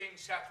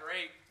Kings chapter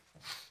 8.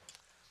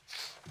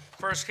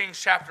 1 Kings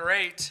chapter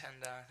 8,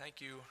 and thank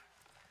you,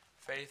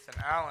 Faith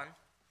and Alan.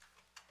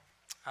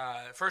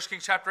 1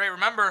 Kings chapter 8,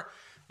 remember,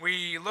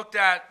 we looked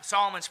at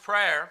Solomon's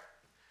prayer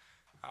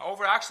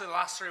over actually the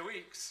last 3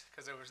 weeks,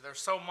 because there's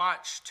so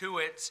much to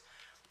it.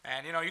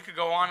 And, you could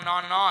go on and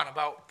on and on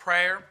about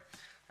prayer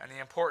and the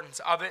importance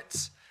of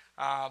it.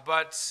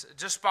 But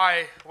just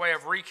by way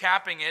of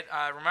recapping it,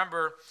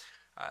 remember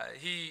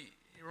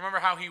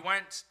how he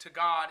went to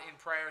God in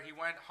prayer. He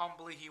went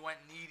humbly, he went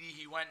needy,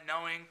 he went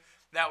knowing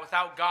that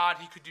without God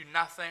he could do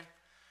nothing.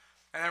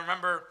 And then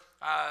remember,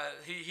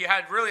 he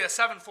had really a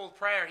sevenfold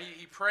prayer.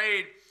 He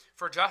prayed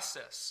for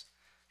justice.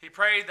 He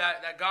prayed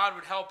that God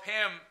would help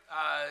him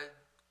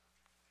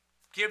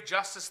give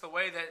justice the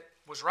way that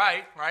was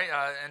right,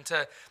 and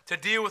to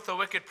deal with the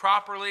wicked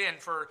properly, and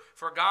for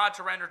God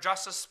to render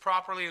justice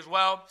properly as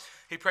well.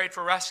 He prayed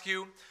for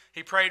rescue.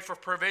 He prayed for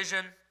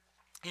provision.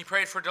 He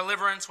prayed for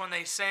deliverance when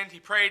they sinned. He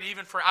prayed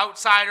even for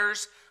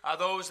outsiders,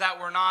 those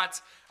that were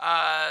not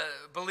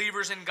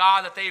believers in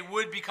God, that they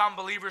would become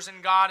believers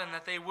in God and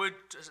that they would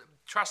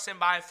trust Him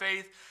by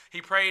faith. He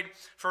prayed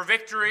for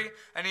victory,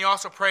 and he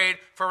also prayed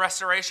for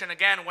restoration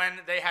again when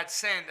they had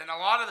sinned. And a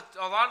lot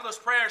of those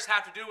prayers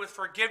have to do with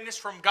forgiveness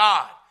from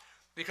God,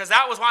 because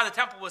that was why the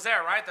temple was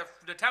there, right?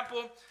 The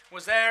temple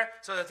was there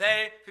so that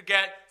they could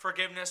get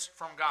forgiveness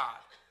from God.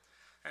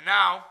 And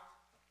now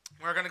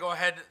we're going to go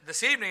ahead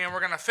this evening and we're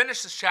going to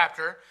finish this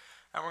chapter,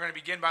 and we're going to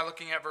begin by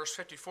looking at verse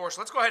 54.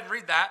 So let's go ahead and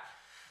read that.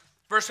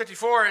 Verse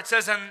 54, it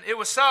says, "And it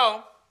was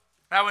so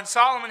that when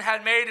Solomon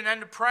had made an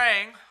end of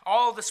praying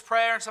all this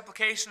prayer and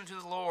supplication to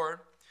the Lord,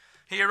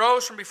 he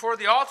arose from before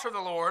the altar of the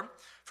Lord,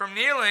 from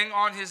kneeling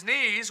on his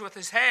knees with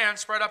his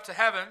hands spread up to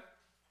heaven,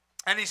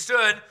 and he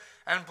stood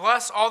and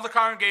blessed all the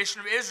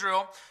congregation of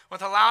Israel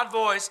with a loud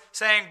voice,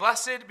 saying,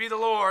 Blessed be the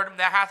Lord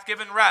that hath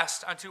given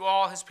rest unto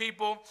all his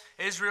people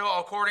Israel,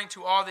 according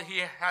to all that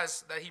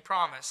he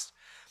promised.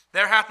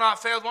 There hath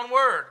not failed one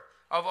word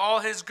of all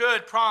his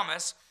good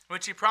promise,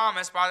 which he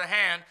promised by the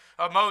hand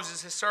of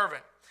Moses his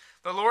servant.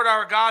 The Lord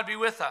our God be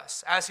with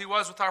us, as he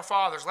was with our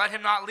fathers. Let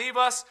him not leave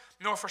us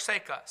nor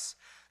forsake us,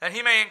 that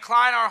he may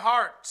incline our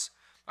hearts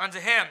unto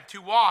him,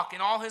 to walk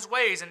in all his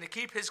ways, and to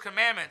keep his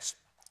commandments,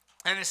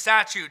 and his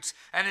statutes,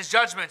 and his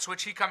judgments,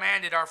 which he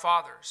commanded our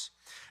fathers.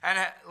 And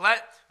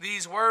let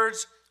these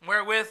words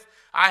wherewith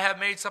I have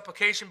made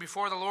supplication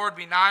before the Lord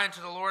be nigh unto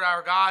the Lord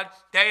our God,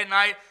 day and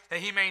night,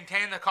 that he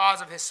maintain the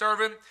cause of his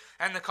servant,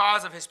 and the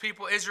cause of his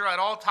people Israel at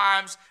all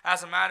times,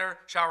 as the matter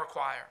shall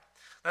require.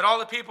 That all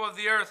the people of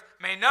the earth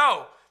may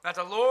know that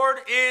the Lord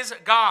is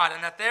God,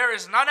 and that there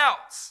is none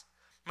else.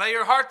 Let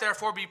your heart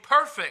therefore be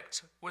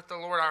perfect with the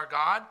Lord our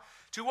God,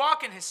 to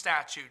walk in his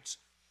statutes,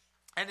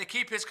 and to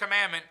keep his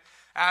commandment,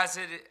 as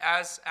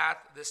at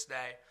this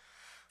day.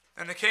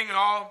 And the king and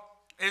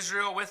all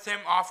Israel with him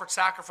offered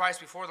sacrifice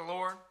before the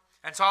Lord.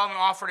 And Solomon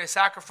offered a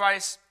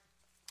sacrifice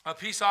of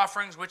peace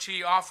offerings, which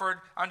he offered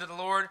unto the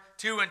Lord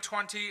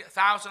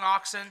 22,000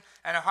 oxen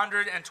and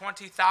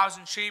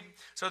 120,000 sheep.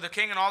 So the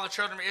king and all the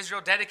children of Israel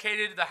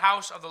dedicated the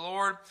house of the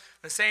Lord.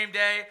 The same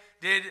day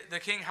did the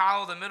king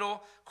hallow the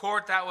middle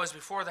court that was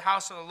before the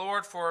house of the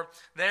Lord, for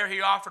there he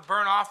offered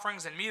burnt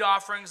offerings and meat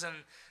offerings, and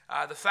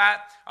the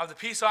fat of the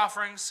peace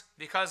offerings,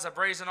 because the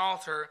brazen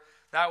altar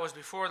that was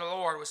before the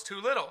Lord was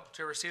too little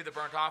to receive the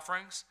burnt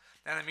offerings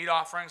and the meat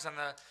offerings and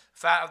the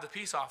fat of the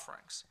peace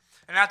offerings.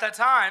 And at that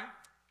time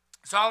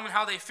Solomon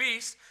held a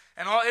feast,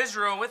 and all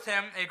Israel with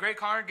him a great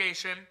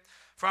congregation,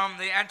 from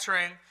the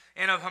entering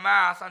in of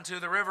Hamath unto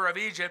the river of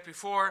Egypt,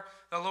 before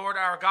the Lord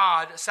our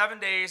God 7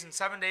 days, and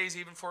 7 days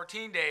even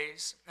 14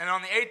 days. And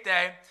on the 8th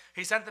day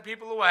he sent the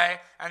people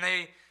away, and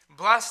they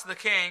blessed the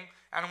king,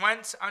 and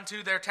went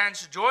unto their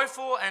tents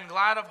joyful and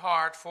glad of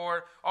heart,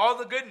 for all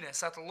the goodness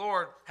that the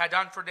Lord had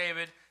done for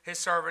David his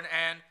servant,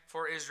 and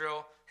for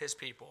Israel his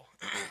people."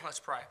 Let's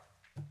pray.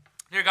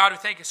 Dear God, we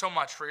thank you so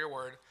much for your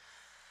word.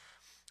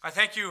 I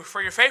thank you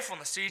for your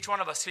faithfulness to each one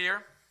of us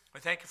here.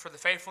 We thank you for the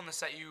faithfulness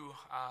that you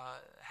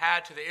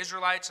had to the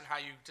Israelites, and how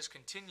you just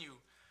continue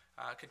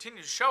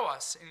to show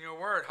us in your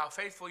word how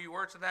faithful you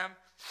were to them,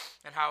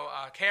 and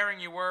how caring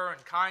you were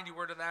and kind you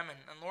were to them.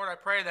 And Lord, I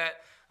pray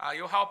that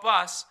you'll help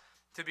us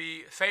to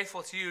be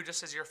faithful to you,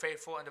 just as you're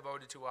faithful and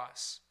devoted to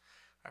us.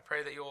 I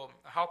pray that you'll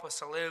help us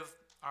to live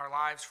our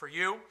lives for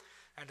you,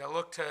 and to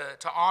look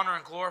to honor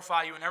and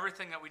glorify you in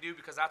everything that we do,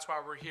 because that's why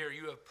we're here.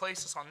 You have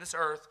placed us on this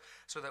earth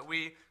so that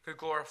we could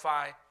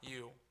glorify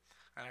you.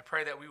 And I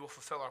pray that we will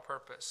fulfill our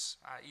purpose,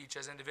 each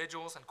as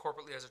individuals and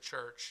corporately as a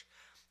church.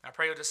 And I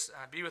pray you'll just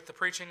be with the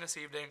preaching this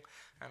evening,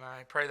 and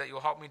I pray that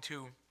you'll help me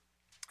to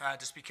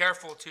just be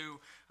careful to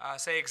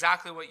say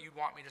exactly what you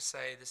want me to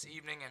say this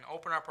evening, and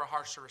open up our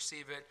hearts to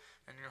receive it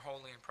in your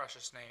holy and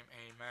precious name.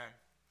 Amen.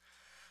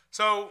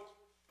 So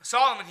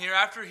Solomon here,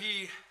 after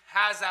he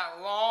has that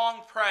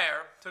long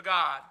prayer to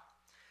God,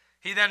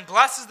 he then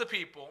blesses the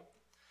people,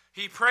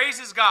 he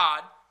praises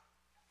God,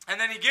 and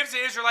then he gives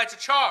the Israelites a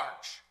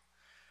charge.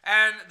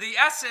 And the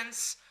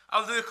essence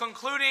of the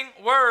concluding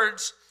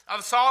words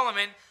of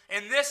Solomon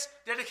in this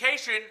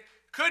dedication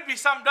could be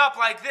summed up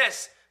like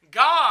this: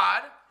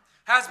 God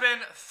has been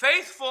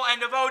faithful and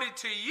devoted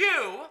to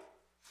you,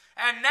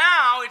 and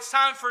now it's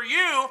time for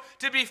you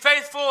to be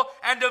faithful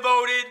and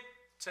devoted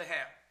to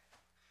him.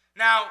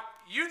 Now,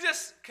 you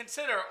just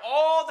consider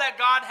all that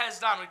God has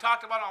done. We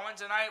talked about it on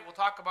Wednesday night. We'll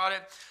talk about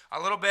it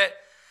a little bit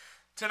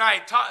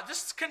tonight.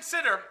 Just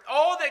consider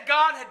all that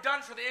God had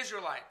done for the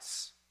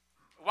Israelites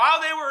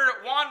while they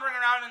were wandering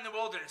around in the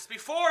wilderness,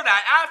 before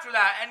that, after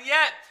that, and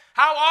yet,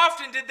 how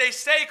often did they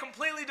stay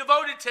completely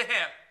devoted to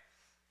him?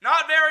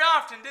 Not very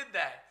often, did they?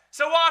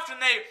 So often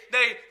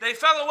they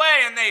fell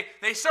away and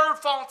they served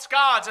false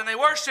gods and they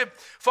worshiped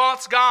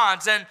false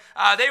gods, and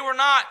they were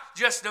not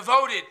just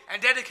devoted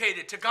and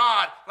dedicated to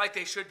God like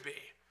they should be.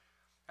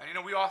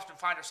 And we often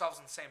find ourselves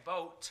in the same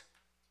boat.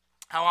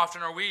 How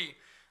often are we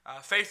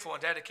faithful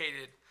and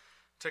dedicated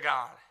to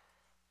God?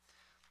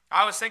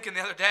 I was thinking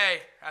the other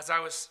day as I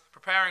was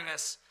preparing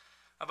this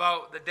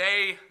about the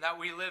day that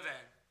we live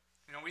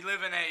in. We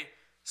live in a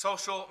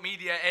social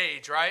media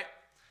age, right?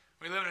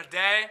 We live in a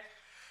day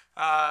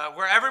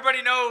where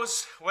everybody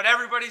knows what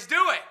everybody's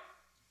doing.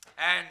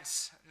 And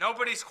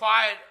nobody's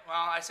quiet. Well,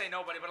 I say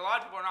nobody, but a lot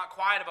of people are not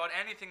quiet about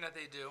anything that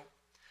they do.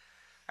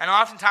 And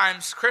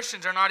oftentimes,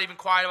 Christians are not even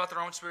quiet about their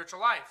own spiritual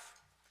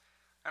life.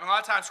 And a lot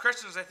of times,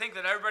 Christians, they think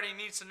that everybody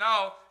needs to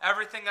know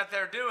everything that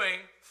they're doing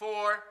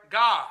for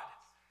God.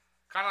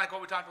 Kind of like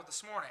what we talked about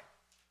this morning.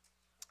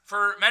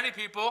 For many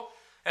people,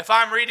 if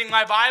I'm reading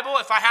my Bible,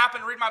 if I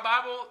happen to read my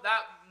Bible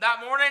that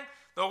morning,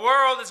 the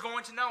world is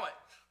going to know it.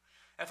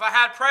 If I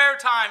had prayer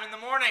time in the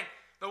morning,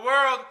 the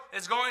world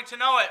is going to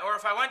know it. Or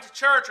if I went to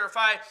church, or if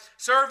I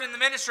served in the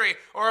ministry,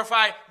 or if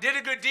I did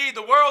a good deed,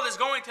 the world is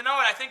going to know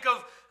it. I think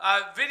of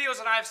videos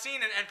that I've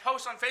seen and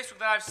posts on Facebook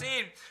that I've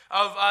seen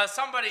of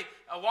somebody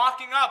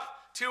walking up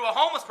to a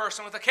homeless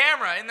person with a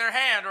camera in their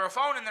hand or a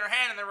phone in their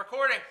hand, and they're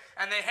recording,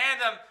 and they hand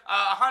them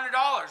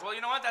 $100. Well,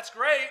 you know what? That's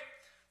great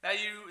that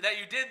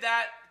you did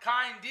that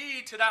kind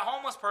deed to that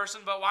homeless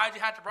person, but why did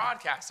you have to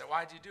broadcast it?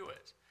 Why did you do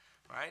it?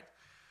 Right?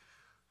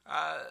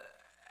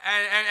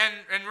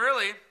 And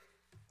really,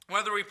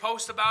 whether we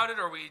post about it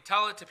or we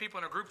tell it to people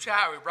in a group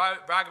chat or we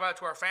brag about it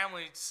to our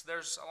families,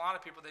 there's a lot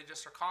of people, they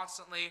just are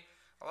constantly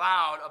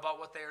loud about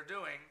what they are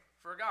doing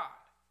for God.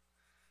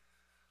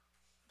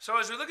 So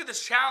as we look at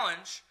this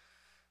challenge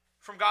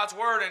from God's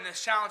Word and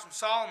this challenge from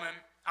Solomon,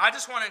 I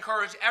just want to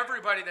encourage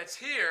everybody that's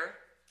here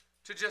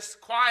to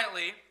just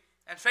quietly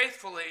and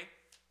faithfully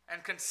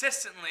and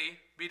consistently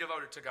be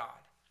devoted to God.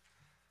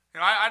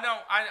 I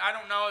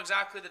don't know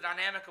exactly the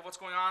dynamic of what's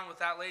going on with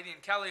that lady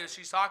and Kelly as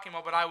she's talking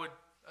about, but I would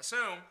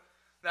assume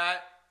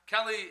that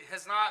Kelly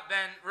has not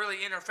been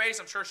really in her face.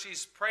 I'm sure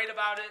she's prayed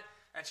about it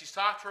and she's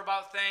talked to her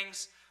about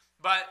things,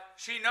 but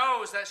she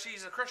knows that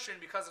she's a Christian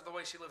because of the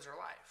way she lives her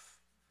life.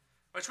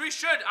 Which we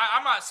should,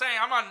 I'm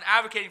not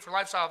advocating for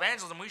lifestyle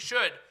evangelism. We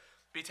should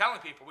be telling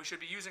people. We should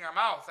be using our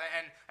mouth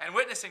and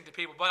witnessing to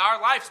people, but our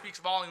life speaks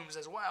volumes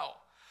as well.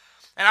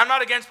 And I'm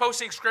not against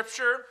posting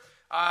scripture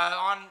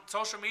on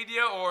social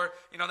media, or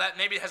that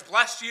maybe has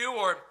blessed you,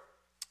 or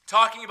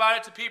talking about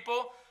it to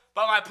people.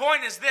 But my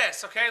point is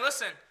this, okay?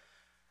 Listen,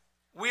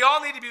 we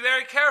all need to be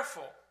very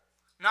careful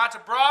not to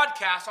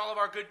broadcast all of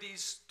our good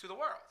deeds to the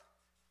world.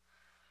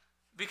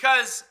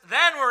 Because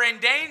then we're in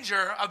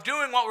danger of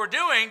doing what we're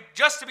doing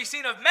just to be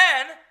seen of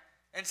men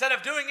instead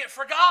of doing it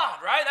for God,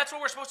 right? That's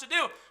what we're supposed to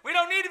do. We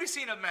don't need to be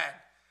seen of men.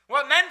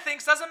 What men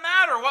think doesn't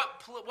matter.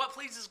 What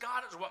pleases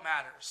God is what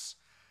matters.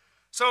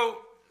 So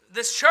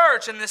this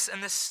church and this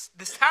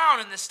town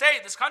and this state,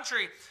 this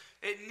country,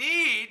 it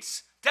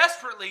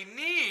desperately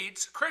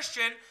needs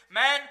Christian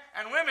men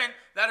and women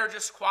that are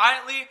just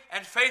quietly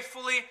and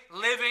faithfully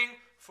living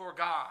for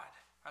God.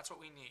 That's what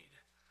we need.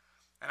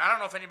 And I don't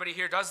know if anybody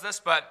here does this,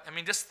 but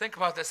just think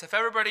about this. If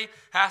everybody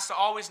has to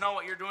always know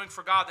what you're doing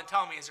for God, then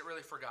tell me, is it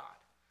really for God?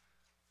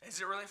 Is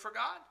it really for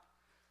God?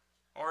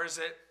 Or is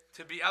it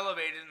to be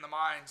elevated in the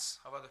minds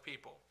of other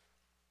people?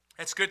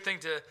 It's a good thing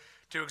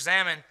to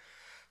examine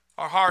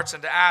our hearts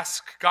and to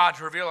ask God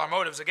to reveal our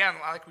motives. Again,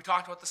 like we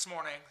talked about this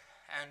morning,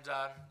 and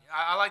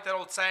I like that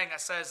old saying that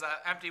says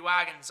that empty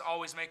wagons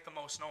always make the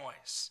most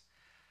noise.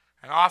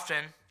 And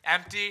often,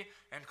 empty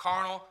and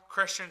carnal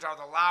Christians are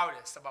the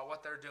loudest about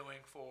what they're doing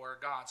for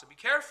God. So be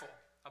careful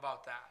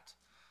about that.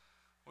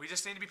 We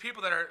just need to be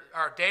people that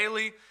are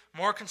daily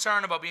more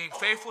concerned about being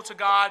faithful to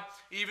God,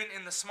 even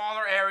in the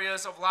smaller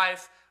areas of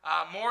life,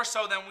 more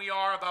so than we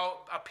are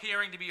about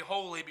appearing to be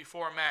holy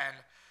before men.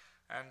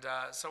 And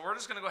so we're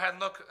just going to go ahead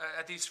and look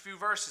at these few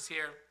verses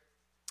here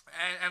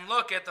and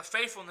look at the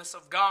faithfulness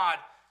of God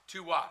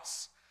to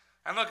us.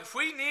 And look, if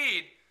we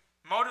need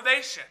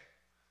motivation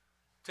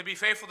to be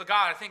faithful to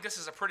God, I think this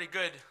is a pretty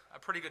good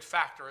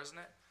factor, isn't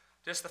it?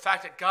 Just the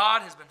fact that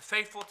God has been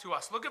faithful to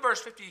us. Look at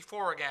verse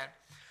 54 again.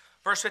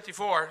 Verse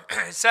 54,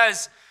 it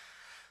says,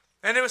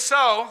 "And it was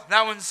so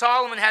that when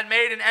Solomon had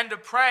made an end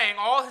of praying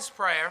all his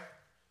prayer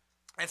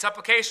and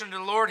supplication to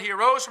the Lord, he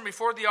arose from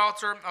before the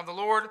altar of the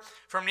Lord,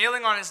 from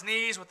kneeling on his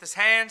knees with his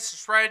hands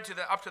spread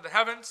up to the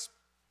heavens.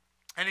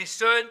 And he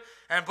stood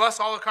and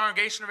blessed all the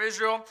congregation of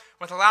Israel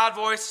with a loud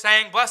voice,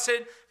 saying,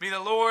 Blessed be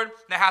the Lord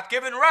that hath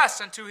given rest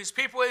unto his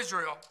people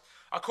Israel,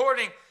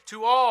 according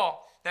to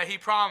all that he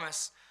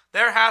promised,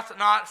 there hath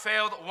not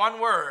failed one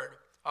word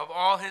of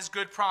all his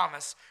good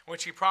promise,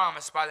 which he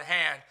promised by the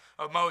hand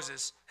of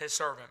Moses, his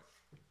servant.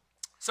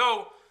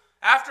 So,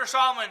 after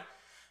Solomon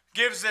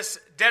gives this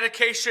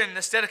dedication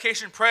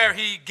prayer,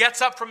 he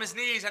gets up from his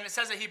knees, and it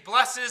says that he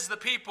blesses the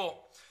people.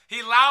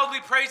 He loudly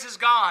praises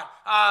God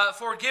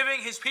for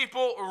giving his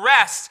people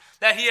rest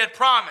that he had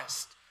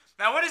promised.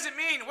 Now, what does it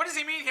mean? What does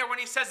he mean here when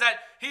he says that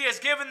he has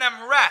given them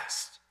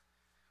rest?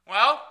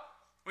 Well,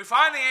 we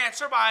find the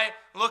answer by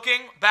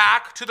looking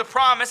back to the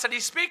promise that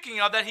he's speaking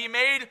of that he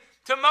made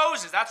to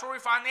Moses. That's where we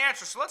find the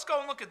answer. So let's go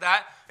and look at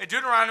that in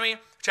Deuteronomy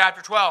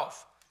chapter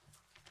 12.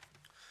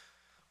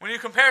 When you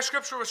compare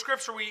Scripture with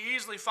Scripture, we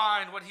easily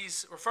find what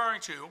he's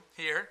referring to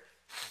here.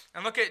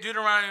 And look at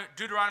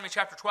Deuteronomy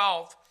chapter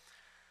 12.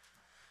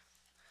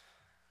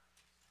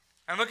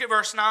 And look at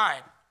verse 9.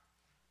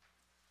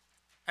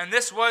 And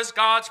this was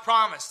God's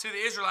promise to the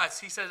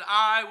Israelites. He says,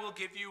 I will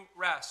give you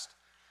rest.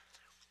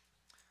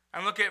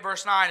 And look at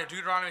verse 9 of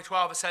Deuteronomy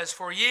 12. It says,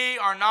 for ye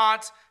are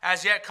not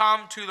as yet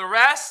come to the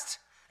rest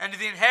and to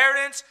the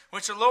inheritance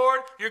which the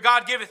Lord your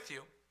God giveth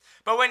you.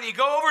 But when ye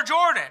go over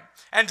Jordan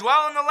and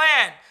dwell in the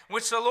land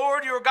which the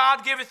Lord your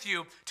God giveth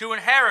you to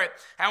inherit,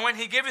 and when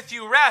he giveth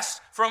you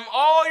rest from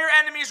all your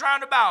enemies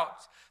round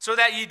about, so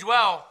that ye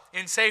dwell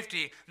in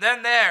safety,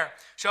 then there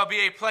shall be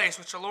a place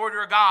which the Lord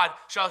your God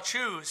shall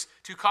choose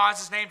to cause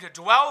his name to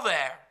dwell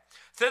there.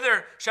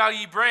 Thither shall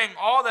ye bring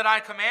all that I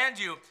command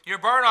you, your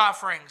burnt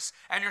offerings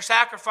and your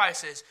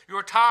sacrifices,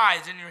 your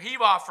tithes and your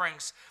heave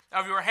offerings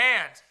of your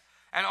hand,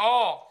 and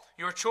all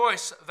your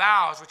choice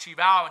vows which ye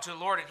vow unto the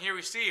Lord. And here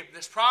we see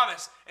this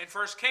promise in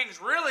 1 Kings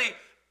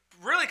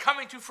really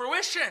coming to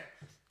fruition,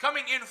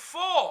 coming in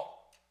full.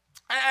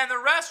 And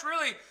the rest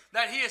really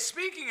that he is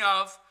speaking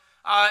of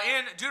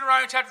in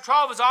Deuteronomy chapter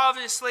 12 is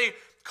obviously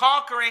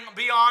conquering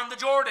beyond the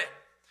Jordan,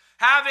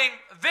 having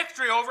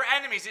victory over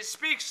enemies. It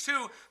speaks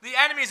to the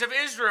enemies of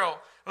Israel,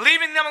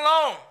 leaving them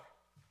alone.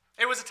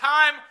 It was a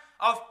time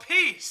of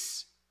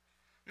peace.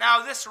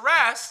 Now this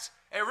rest,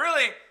 it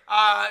really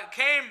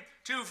came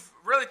to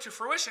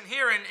fruition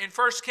here in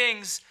 1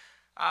 Kings,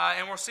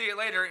 and we'll see it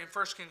later in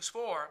 1 Kings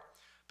 4.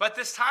 But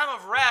this time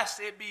of rest,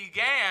 it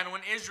began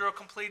when Israel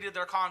completed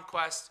their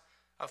conquest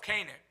of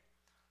Canaan.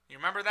 You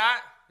remember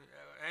that?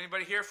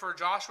 Anybody here for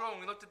Joshua when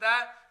we looked at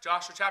that?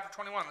 Joshua chapter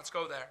 21. Let's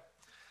go there.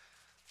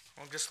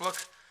 We'll just look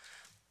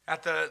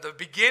at the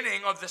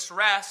beginning of this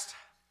rest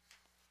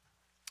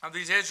of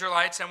these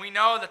Israelites, and we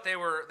know that they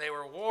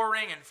were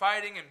warring and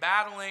fighting and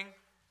battling.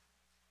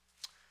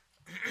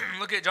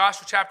 Look at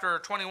Joshua chapter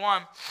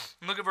 21.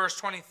 And look at verse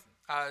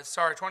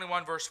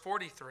 21, verse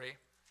 43.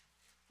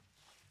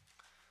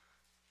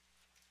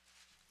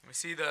 We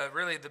see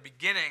the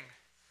beginning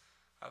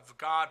of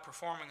God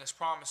performing this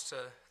promise to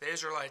the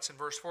Israelites in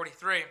verse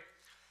 43. It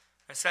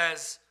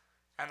says,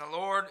 and the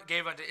Lord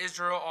gave unto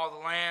Israel all the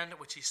land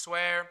which he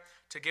sware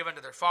to give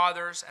unto their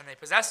fathers, and they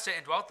possessed it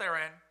and dwelt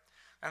therein.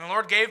 And the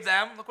Lord gave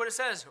them, look what it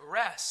says,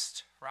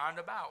 rest round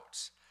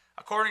about,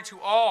 according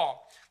to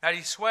all that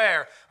he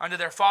sware unto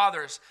their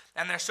fathers.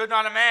 And there stood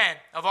not a man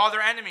of all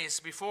their enemies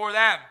before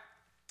them.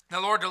 The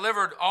Lord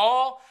delivered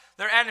all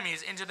their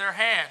enemies into their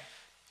hand.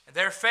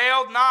 There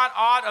failed not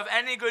aught of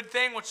any good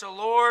thing which the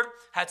Lord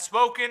had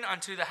spoken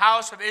unto the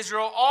house of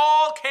Israel.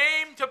 All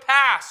came to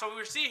pass. So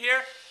we see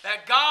here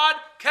that God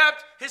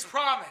kept his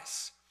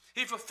promise.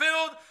 He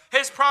fulfilled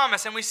his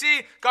promise. And we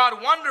see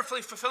God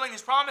wonderfully fulfilling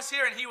his promise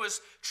here. And he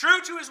was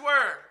true to his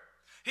word.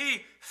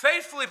 He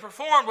faithfully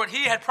performed what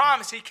he had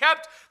promised. He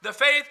kept the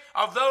faith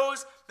of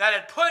those that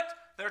had put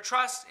their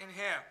trust in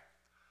him.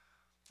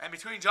 And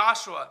between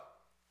Joshua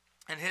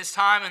and his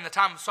time and the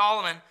time of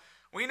Solomon,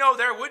 we know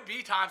there would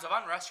be times of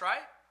unrest,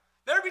 right?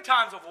 There would be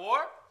times of war.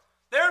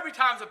 There would be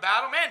times of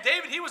battle. Man,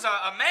 David, he was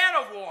a man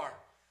of war.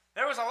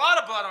 There was a lot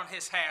of blood on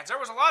his hands. There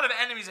was a lot of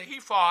enemies that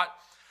he fought.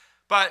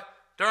 But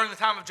during the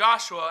time of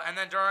Joshua and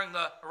then during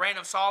the reign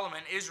of Solomon,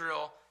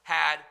 Israel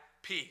had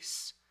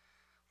peace.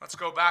 Let's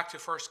go back to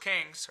 1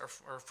 Kings,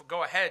 or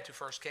go ahead to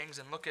 1 Kings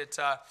and look at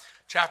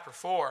chapter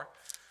 4.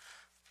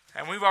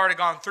 And we've already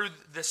gone through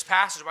this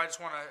passage, but I just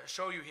want to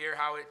show you here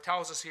how it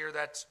tells us here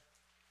that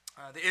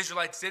the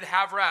Israelites did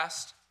have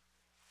rest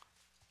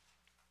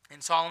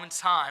in Solomon's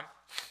time.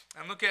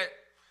 And look at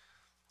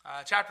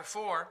chapter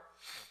 4.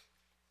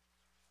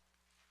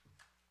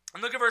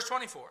 And look at verse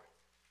 24.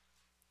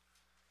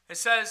 It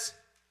says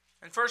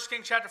in 1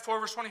 Kings chapter 4,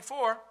 verse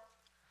 24,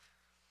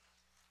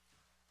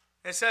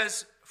 it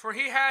says, for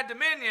he had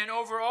dominion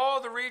over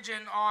all the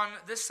region on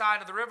this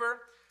side of the river,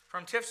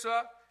 from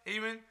Tiphsah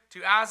even to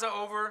Azza,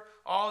 over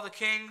all the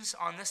kings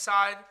on this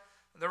side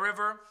of the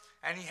river,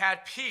 and he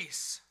had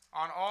peace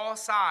on all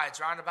sides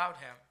round about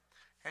him.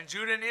 And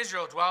Judah and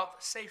Israel dwelt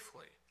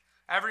safely,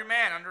 every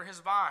man under his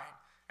vine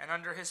and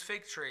under his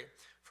fig tree,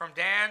 from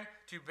Dan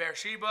to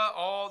Beersheba,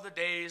 all the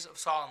days of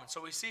Solomon.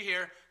 So we see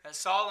here that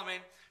Solomon,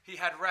 he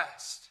had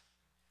rest.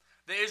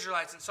 The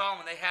Israelites and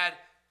Solomon, they had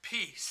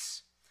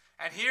peace.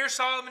 And here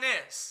Solomon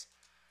is,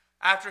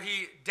 after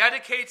he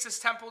dedicates his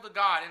temple to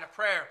God in a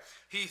prayer,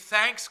 he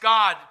thanks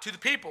God to the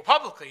people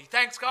publicly. He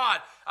thanks God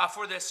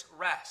for this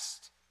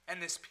rest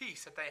and this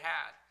peace that they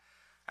had.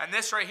 And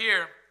this right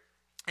here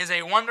is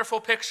a wonderful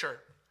picture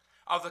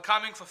of the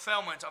coming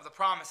fulfillment of the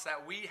promise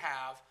that we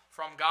have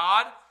from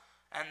God,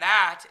 and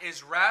that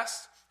is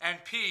rest and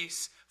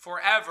peace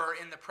forever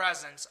in the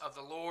presence of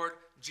the Lord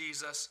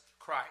Jesus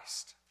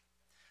Christ.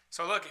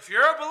 So look, if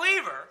you're a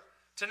believer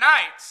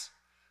tonight,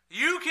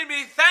 you can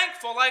be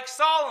thankful like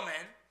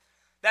Solomon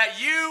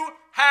that you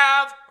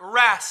have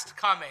rest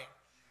coming.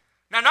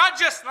 Now, let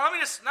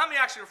me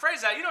actually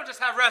rephrase that. You don't just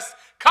have rest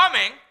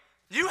coming,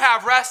 you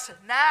have rest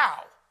now.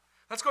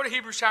 Let's go to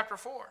Hebrews chapter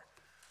 4.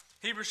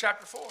 Hebrews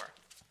chapter 4.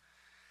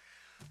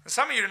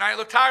 Some of you tonight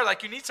look tired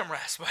like you need some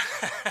rest, but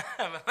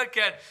look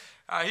at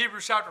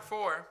Hebrews chapter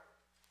 4.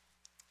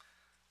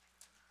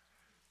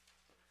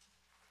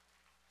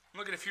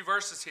 Look at a few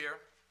verses here.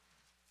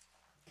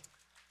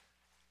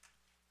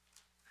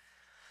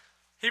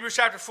 Hebrews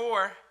chapter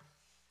 4.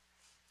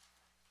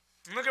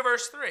 Look at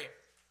verse 3.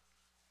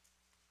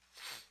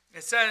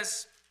 It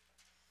says,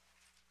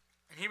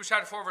 in Hebrews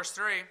chapter 4, verse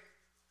 3,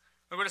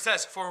 look what it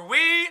says. For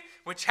we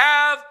which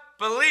have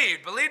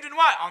believed in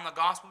what? On the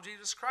gospel of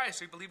Jesus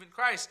Christ. We believe in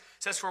Christ.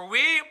 It says, for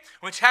we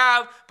which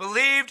have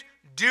believed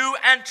do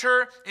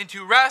enter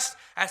into rest,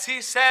 as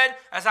he said,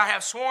 as I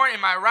have sworn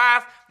in my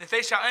wrath, that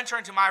they shall enter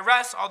into my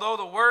rest, although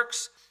the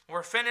works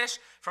were finished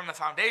from the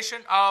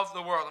foundation of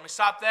the world. Let me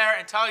stop there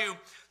and tell you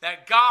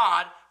that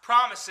God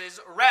promises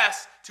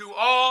rest to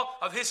all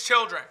of his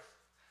children.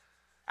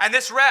 And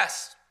this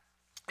rest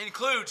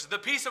includes the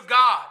peace of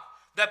God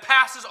that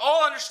passes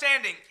all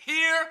understanding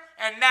here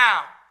and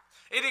now.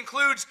 It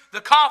includes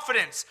the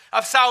confidence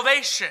of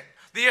salvation,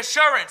 the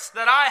assurance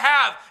that I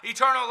have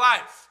eternal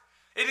life.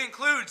 It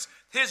includes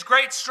his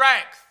great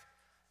strength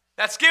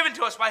that's given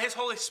to us by his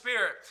Holy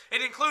Spirit.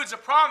 It includes a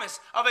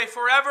promise of a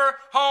forever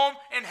home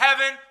in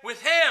heaven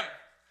with him.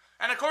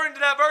 And according to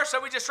that verse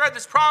that we just read,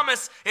 this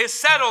promise is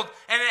settled,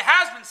 and it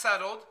has been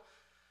settled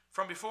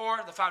from before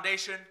the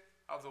foundation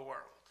of the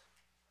world.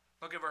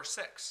 Look at verse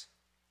 6.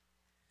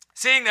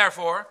 Seeing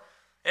therefore,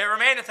 it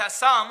remaineth that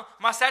some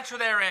must enter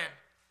therein.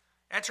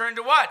 Enter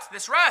into what?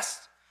 This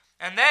rest.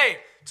 And they,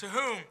 to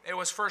whom it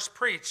was first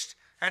preached,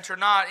 enter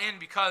not in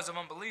because of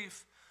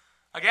unbelief.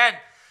 Again,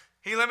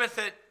 he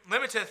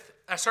limiteth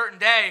a certain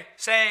day,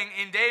 saying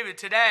in David,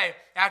 today,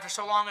 after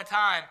so long a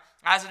time,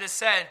 as it is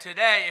said,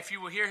 today, if you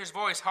will hear his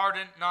voice,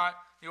 harden not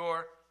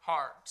your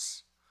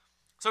hearts.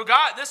 So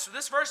God, this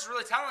verse is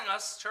really telling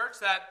us, church,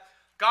 that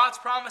God's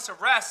promise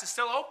of rest is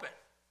still open.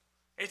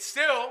 It's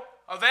still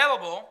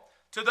available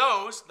to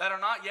those that are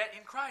not yet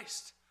in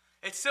Christ.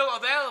 It's still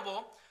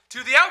available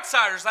to the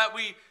outsiders that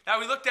we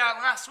looked at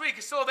last week.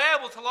 It's still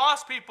available to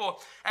lost people.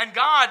 And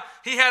God,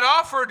 he had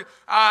offered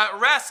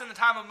rest in the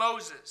time of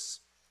Moses.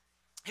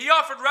 He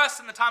offered rest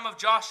in the time of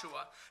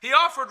Joshua. He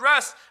offered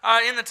rest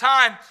in the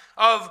time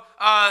of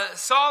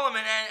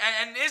Solomon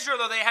and Israel,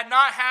 though they had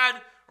not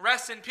had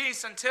rest and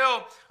peace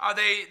until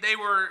they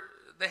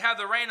had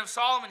the reign of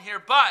Solomon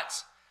here.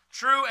 But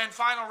true and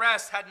final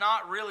rest had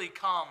not really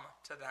come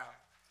to them.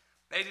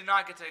 They did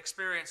not get to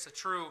experience the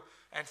true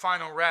and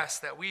final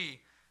rest that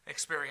we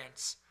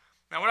experience.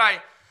 Now, what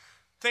I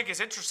think is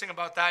interesting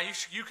about that,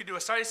 you could do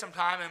a study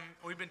sometime, and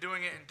we've been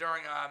doing it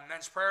during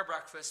men's prayer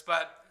breakfast,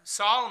 but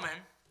Solomon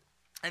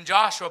and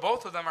Joshua,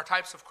 both of them are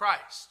types of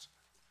Christ.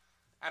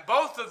 And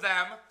both of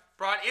them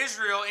brought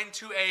Israel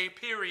into a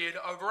period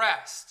of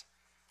rest.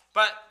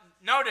 But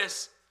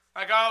notice,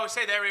 like I always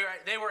say,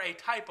 they were a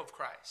type of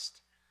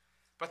Christ.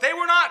 But they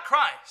were not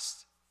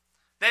Christ.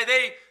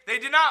 They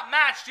did not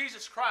match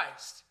Jesus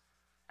Christ.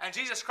 And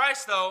Jesus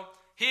Christ, though,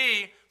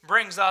 he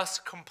brings us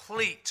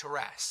complete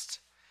rest.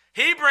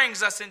 He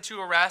brings us into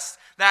a rest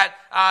that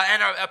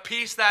and a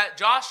peace that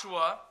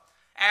Joshua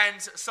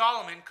and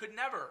Solomon could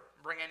never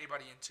bring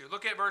anybody into.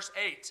 Look at verse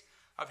 8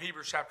 of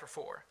Hebrews chapter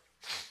 4.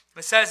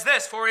 It says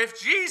this, for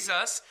if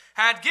Jesus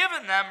had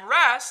given them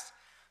rest,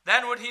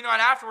 then would he not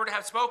afterward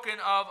have spoken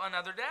of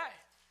another day?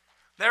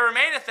 There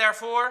remaineth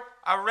therefore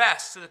a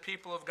rest to the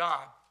people of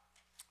God.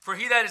 For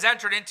he that is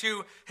entered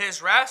into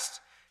his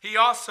rest, he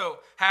also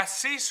has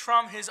ceased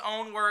from his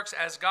own works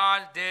as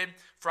God did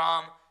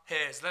from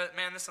his.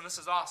 Man, listen, this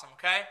is awesome,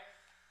 okay?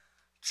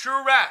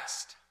 True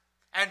rest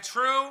and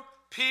true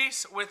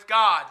peace with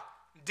God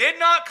did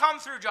not come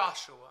through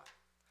Joshua.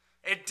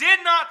 It did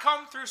not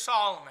come through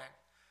Solomon.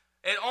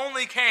 It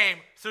only came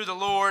through the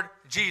Lord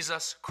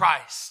Jesus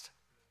Christ.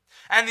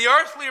 And the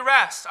earthly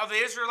rest of the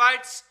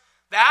Israelites,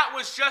 that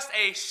was just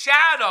a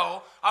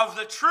shadow of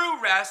the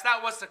true rest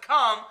that was to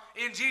come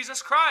in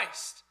Jesus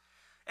Christ.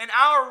 And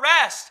our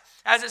rest,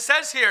 as it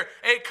says here,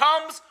 it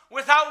comes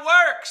without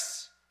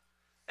works.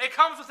 It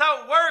comes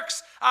without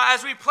works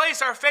as we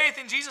place our faith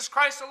in Jesus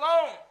Christ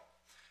alone.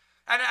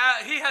 And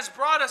he has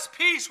brought us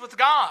peace with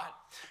God.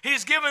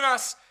 He's given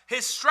us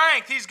his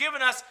strength. He's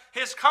given us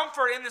his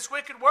comfort in this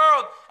wicked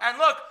world. And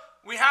look,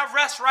 we have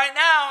rest right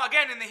now.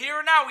 Again, in the here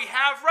and now, we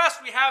have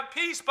rest, we have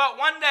peace. But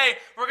one day,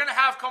 we're going to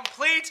have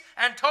complete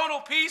and total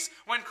peace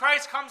when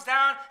Christ comes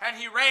down and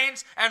he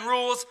reigns and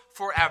rules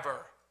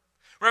forever.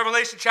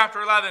 Revelation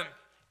chapter 11,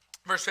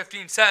 verse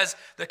 15 says,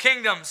 the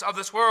kingdoms of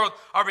this world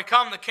are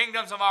become the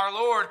kingdoms of our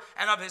Lord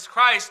and of his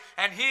Christ,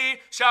 and he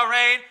shall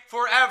reign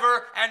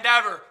forever and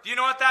ever. Do you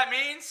know what that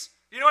means?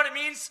 Do you know what it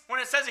means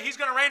when it says that he's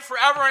going to reign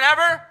forever and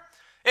ever?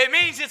 It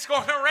means it's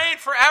going to reign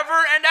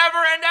forever and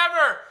ever and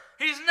ever.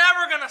 He's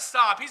never going to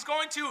stop. He's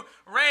going to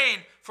reign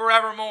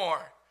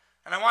forevermore.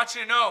 And I want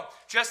you to know,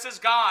 just as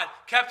God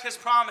kept his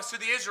promise to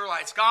the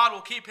Israelites, God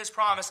will keep his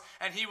promise,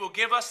 and he will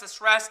give us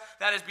this rest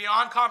that is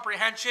beyond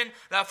comprehension,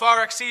 that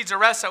far exceeds the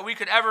rest that we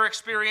could ever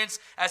experience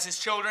as his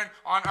children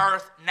on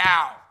earth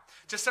now.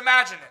 Just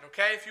imagine it,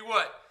 okay, if you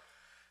would.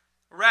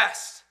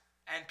 Rest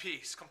and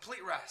peace,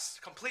 complete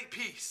rest, complete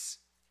peace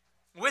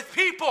with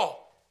people.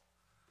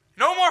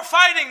 No more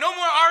fighting, no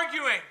more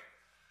arguing,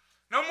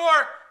 no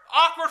more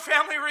awkward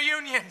family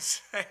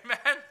reunions.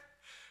 Amen.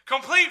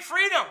 Complete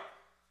freedom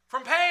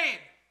from pain.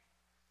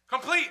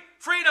 Complete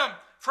freedom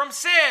from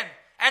sin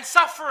and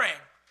suffering.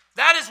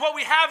 That is what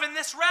we have in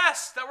this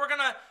rest that we're going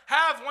to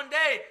have one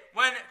day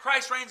when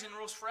Christ reigns and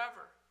rules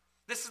forever.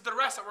 This is the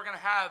rest that we're going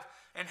to have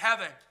in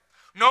heaven.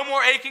 No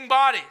more aching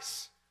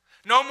bodies.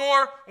 No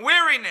more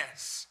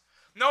weariness.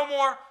 No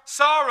more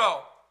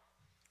sorrow.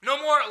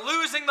 No more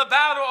losing the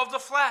battle of the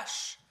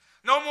flesh.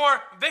 No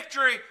more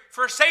victory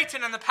for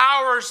Satan and the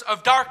powers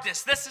of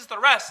darkness. This is the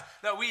rest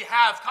that we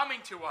have coming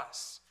to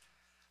us.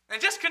 And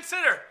just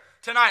consider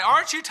tonight,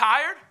 aren't you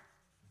tired?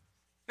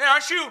 Man,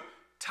 aren't you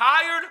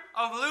tired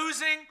of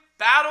losing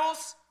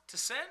battles to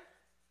sin?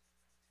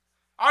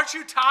 Aren't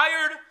you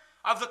tired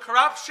of the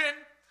corruption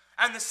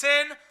and the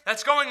sin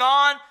that's going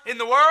on in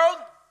the world?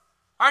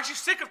 Aren't you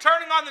sick of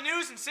turning on the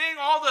news and seeing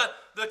all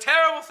the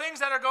terrible things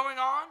that are going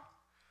on?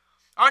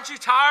 Aren't you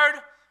tired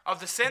of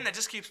the sin that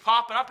just keeps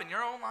popping up in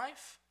your own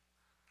life?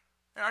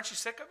 And aren't you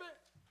sick of it?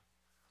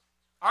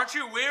 Aren't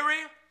you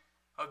weary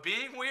of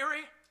being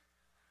weary?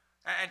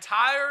 And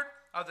tired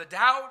of the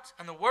doubt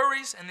and the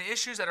worries and the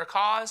issues that are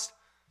caused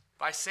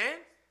by sin?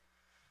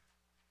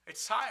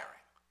 It's tiring.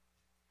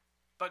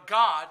 But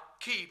God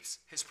keeps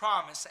his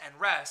promise, and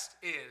rest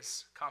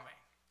is coming.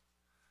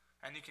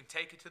 And you can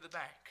take it to the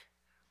bank.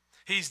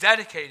 He's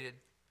dedicated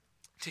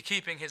to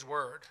keeping his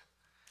word,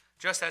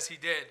 just as he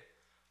did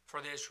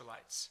for the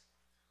Israelites.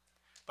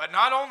 But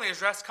not only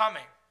is rest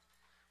coming,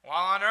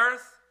 while on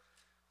earth,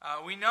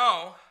 we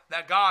know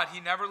that God, he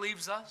never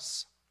leaves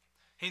us.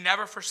 He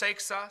never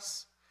forsakes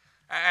us.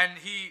 And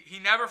he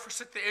never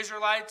forsook the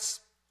Israelites,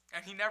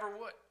 and he never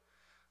would.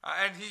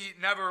 And he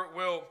never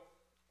will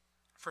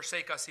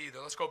forsake us either.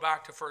 Let's go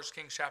back to 1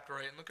 Kings chapter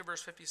 8 and look at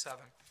verse 57.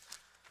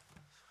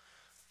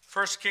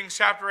 1 Kings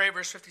chapter 8,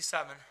 verse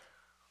 57.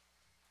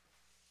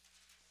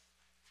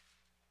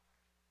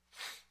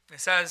 It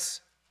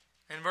says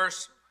in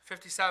verse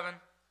 57,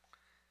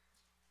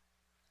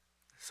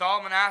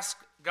 Solomon asked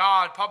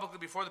God publicly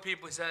before the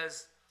people, he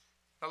says,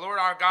 the Lord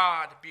our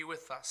God be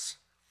with us,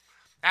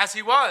 as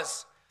he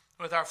was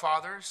with our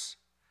fathers.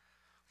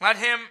 Let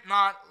him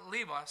not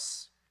leave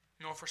us,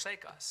 nor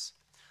forsake us.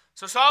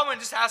 So Solomon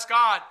just asked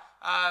God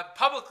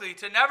publicly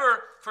to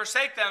never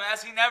forsake them,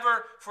 as he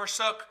never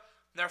forsook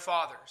their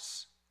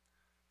fathers.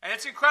 And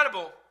it's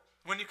incredible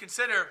when you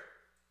consider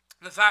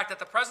the fact that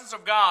the presence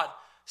of God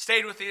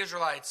stayed with the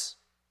Israelites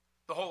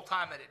the whole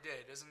time that it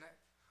did, isn't it?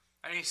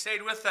 And he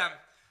stayed with them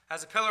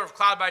as a pillar of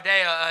cloud by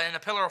day and a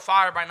pillar of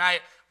fire by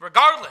night,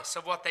 regardless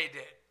of what they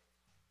did.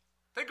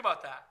 Think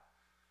about that.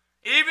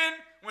 Even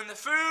when the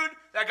food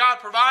that God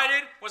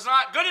provided was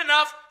not good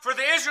enough for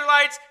the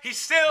Israelites, he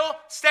still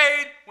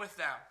stayed with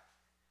them.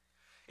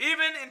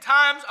 Even in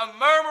times of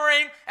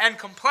murmuring and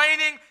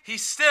complaining, he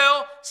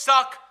still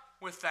stuck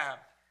with them.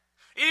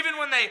 Even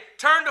when they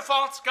turned to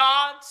false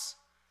gods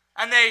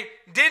and they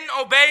didn't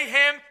obey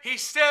him, he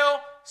still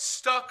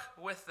stuck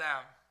with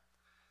them.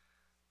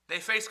 They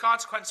faced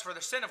consequences for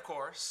their sin, of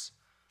course,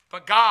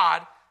 but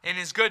God, in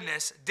his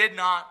goodness, did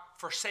not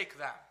forsake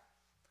them.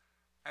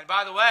 And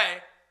by the way,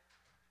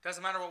 it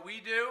doesn't matter what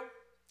we do.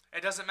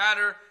 It doesn't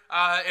matter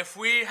if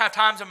we have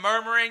times of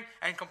murmuring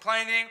and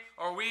complaining,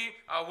 or we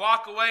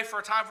walk away for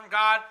a time from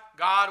God.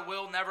 God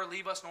will never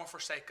leave us nor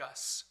forsake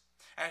us.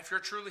 And if you're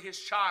truly his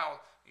child,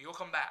 you'll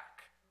come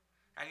back.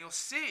 And you'll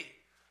see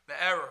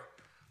the error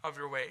of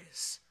your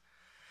ways.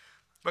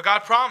 But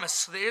God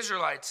promised the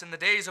Israelites in the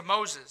days of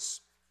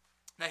Moses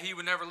that he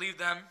would never leave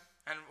them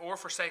or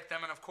forsake them.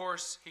 And of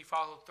course, he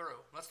followed through.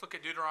 Let's look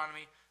at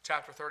Deuteronomy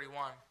chapter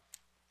 31.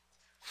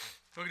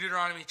 Look at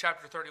Deuteronomy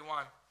chapter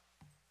 31.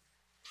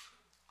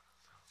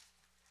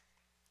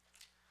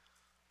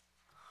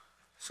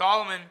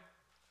 Solomon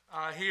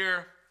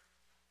here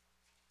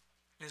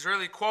is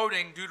really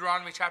quoting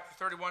Deuteronomy chapter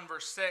 31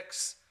 verse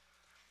 6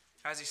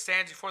 as he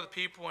stands before the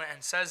people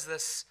and says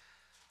this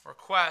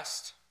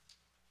request.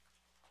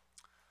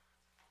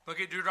 Look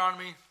at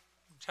Deuteronomy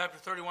chapter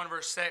 31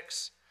 verse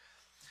 6.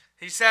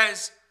 He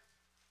says,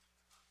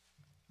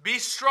 "Be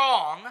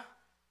strong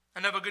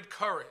and of a good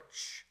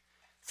courage.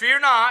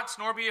 Fear not,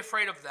 nor be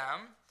afraid of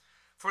them.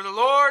 For the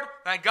Lord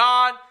thy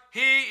God,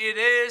 he it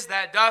is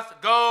that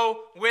doth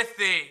go with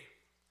thee.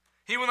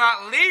 He will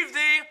not leave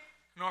thee,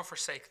 nor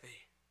forsake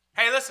thee.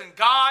 Hey, listen,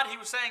 God, he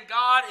was saying,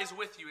 God is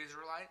with you,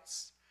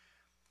 Israelites.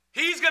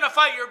 He's going to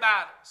fight your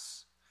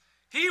battles.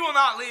 He will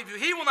not leave you.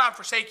 He will not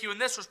forsake you.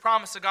 And this was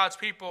promised to God's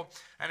people.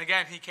 And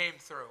again, he came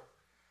through.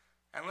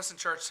 And listen,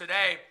 church,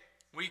 today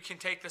we can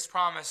take this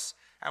promise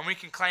and we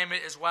can claim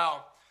it as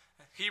well.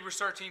 Hebrews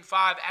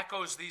 13:5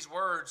 echoes these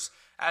words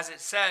as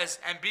it says,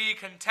 and be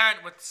content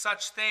with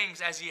such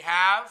things as ye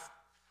have.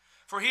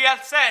 For he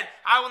hath said,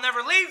 I will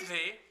never leave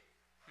thee,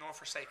 nor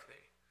forsake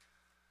thee.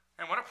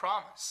 And what a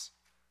promise.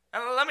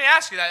 And let me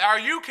ask you that. Are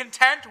you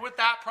content with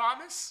that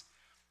promise?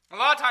 A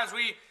lot of times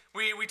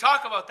we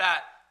talk about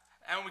that,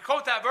 and we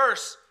quote that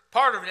verse,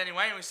 part of it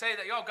anyway, and we say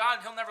that, God,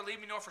 he'll never leave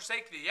me nor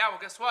forsake thee. Yeah, well,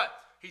 guess what?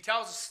 He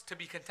tells us to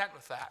be content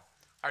with that.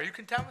 Are you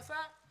content with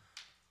that?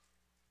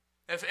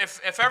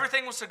 If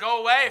everything was to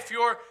go away, if you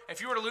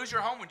were to lose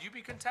your home, would you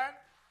be content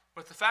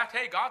with the fact,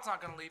 hey, God's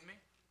not going to leave me.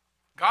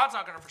 God's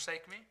not going to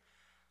forsake me.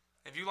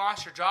 If you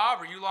lost your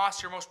job or you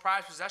lost your most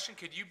prized possession,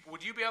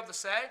 would you be able to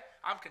say,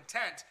 I'm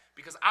content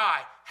because I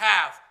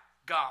have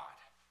God?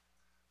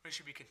 We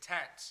should be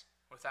content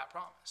with that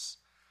promise.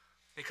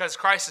 Because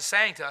Christ is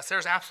saying to us,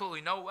 there's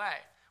absolutely no way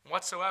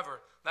whatsoever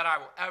that I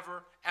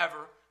will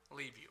ever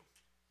leave you.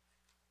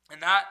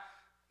 And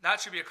that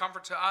should be a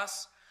comfort to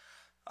us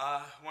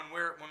when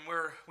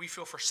we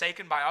feel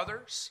forsaken by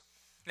others.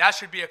 That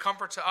should be a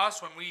comfort to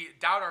us when we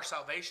doubt our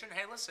salvation.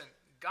 Hey, listen,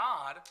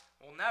 God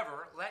will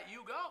never let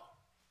you go.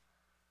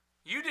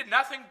 You did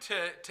nothing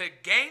to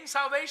gain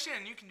salvation,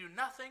 and you can do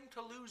nothing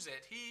to lose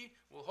it. He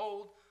will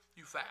hold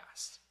you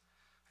fast.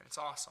 And it's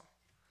awesome.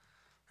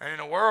 And in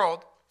a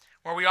world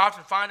where we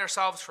often find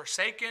ourselves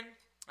forsaken,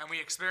 and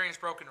we experience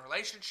broken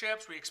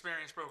relationships, we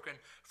experience broken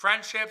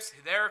friendships,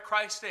 there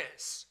Christ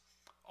is,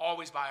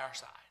 always by our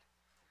side.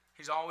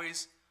 He's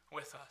always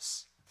with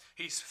us.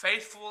 He's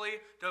faithfully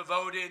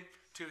devoted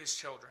to his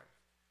children.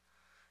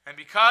 And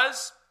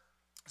because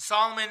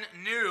Solomon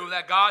knew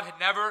that God had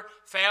never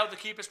failed to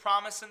keep his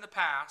promise in the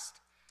past,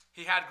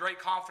 he had great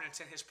confidence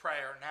in his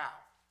prayer now.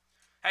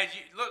 Hey,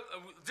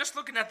 just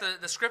looking at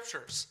the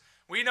scriptures,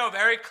 we know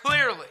very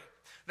clearly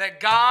that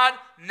God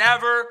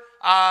never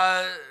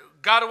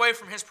got away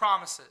from his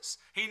promises.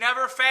 He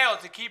never failed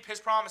to keep his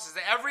promises.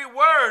 Every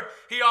word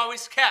he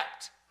always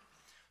kept.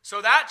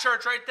 So that,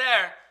 church, right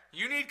there,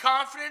 you need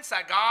confidence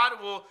that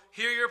God will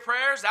hear your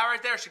prayers. That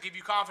right there should give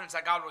you confidence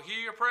that God will hear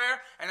your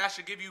prayer, and that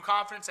should give you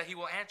confidence that he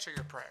will answer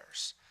your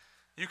prayers.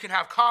 You can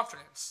have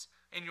confidence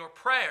in your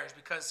prayers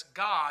because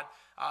God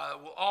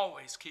will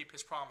always keep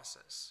his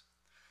promises.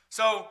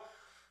 So,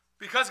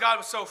 because God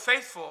was so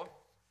faithful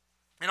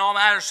in all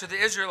matters to the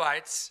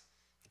Israelites,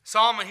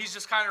 Solomon, he's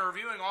just kind of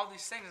reviewing all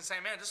these things and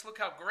saying, man, just look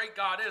how great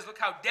God is. Look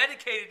how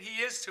dedicated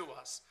he is to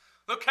us.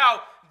 Look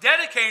how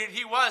dedicated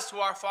he was to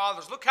our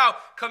fathers. Look how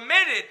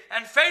committed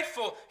and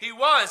faithful he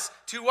was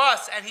to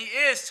us, and he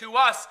is to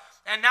us.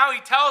 And now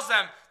he tells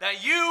them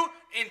that you,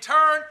 in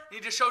turn,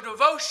 need to show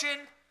devotion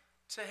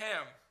to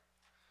him.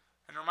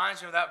 And it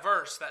reminds me of that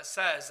verse that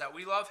says that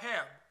we love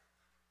him.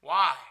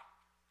 Why?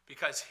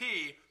 Because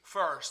he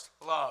first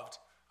loved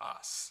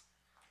us.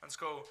 Let's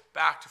go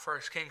back to 1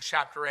 Kings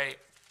chapter 8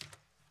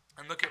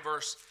 and look at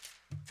verse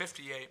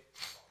 58.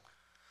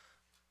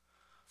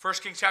 1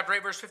 Kings chapter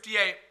 8, verse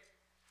 58.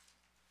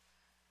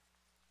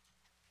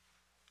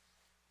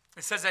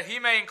 It says that he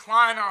may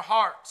incline our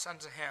hearts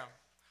unto him,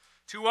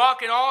 to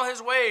walk in all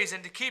his ways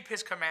and to keep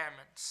his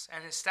commandments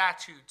and his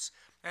statutes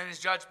and his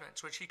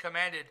judgments, which he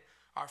commanded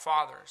our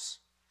fathers.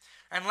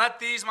 And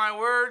let these my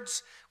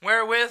words,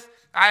 wherewith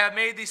I have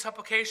made thee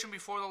supplication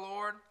before the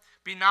Lord,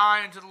 be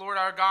nigh unto the Lord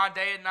our God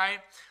day and night,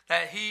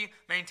 that he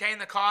maintain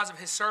the cause of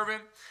his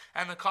servant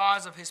and the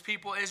cause of his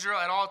people Israel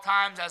at all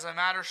times as a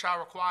matter shall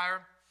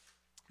require,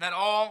 that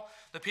all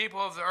the people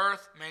of the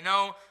earth may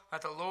know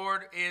that the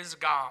Lord is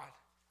God,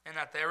 and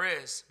that there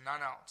is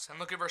none else. And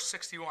look at verse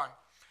 61.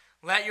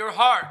 Let your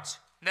heart,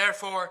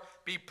 therefore,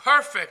 be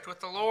perfect with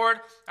the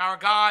Lord our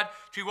God,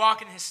 to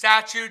walk in his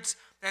statutes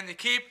and to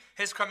keep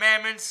his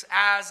commandments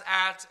as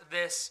at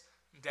this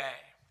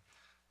day.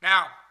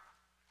 Now,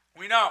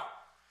 we know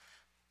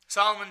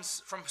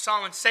from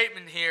Solomon's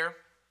statement here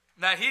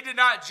that he did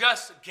not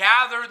just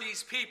gather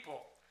these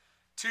people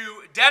to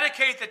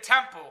dedicate the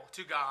temple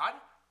to God,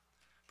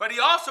 but he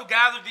also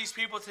gathered these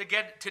people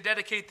to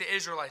dedicate the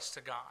Israelites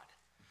to God.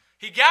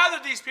 He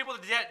gathered these people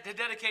to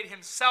dedicate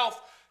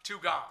himself to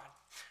God.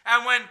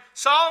 And when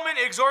Solomon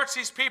exhorts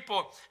these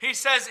people, he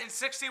says in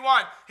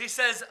 61, he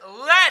says,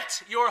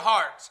 let your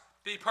heart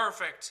be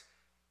perfect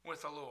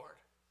with the Lord.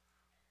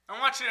 I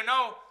want you to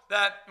know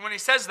that when he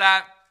says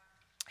that,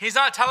 he's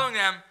not telling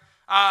them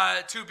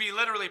to be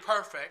literally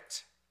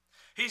perfect.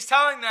 He's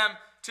telling them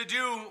to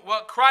do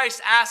what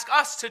Christ asked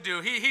us to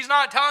do. He's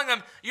not telling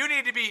them you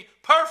need to be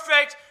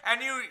perfect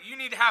and you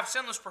need to have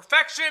sinless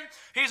perfection.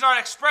 He's not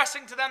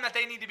expressing to them that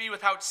they need to be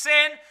without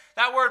sin.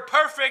 That word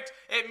perfect,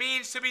 it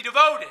means to be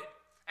devoted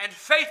and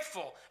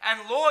faithful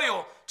and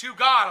loyal to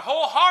God,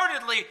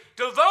 wholeheartedly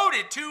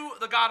devoted to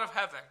the God of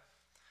heaven.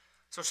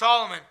 So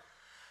Solomon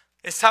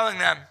is telling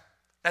them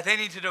that they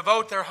need to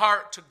devote their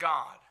heart to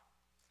God.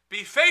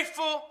 Be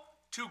faithful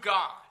to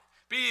God.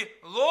 Be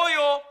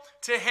loyal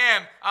to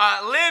Him.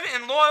 Live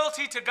in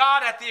loyalty to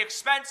God at the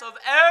expense of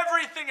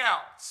everything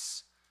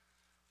else.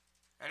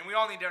 And we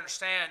all need to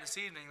understand this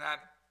evening that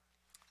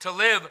to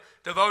live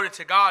devoted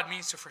to God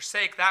means to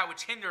forsake that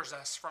which hinders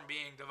us from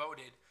being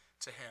devoted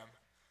to Him.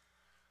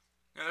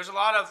 You know, there's a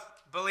lot of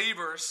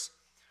believers,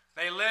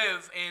 they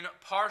live in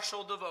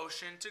partial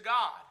devotion to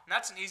God. And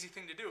that's an easy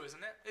thing to do, isn't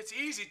it? It's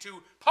easy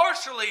to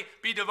partially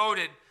be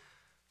devoted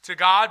to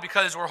God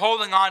because we're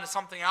holding on to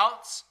something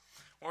else.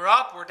 We're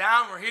up, we're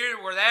down, we're here,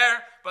 we're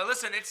there. But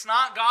listen, it's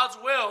not God's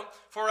will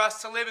for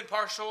us to live in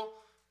partial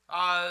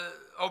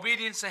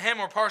obedience to Him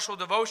or partial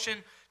devotion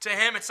to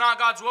Him. It's not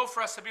God's will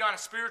for us to be on a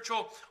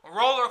spiritual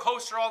roller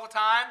coaster all the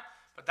time.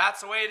 But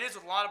that's the way it is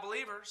with a lot of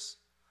believers.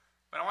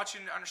 But I want you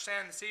to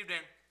understand this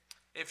evening,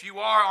 if you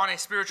are on a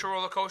spiritual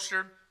roller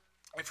coaster,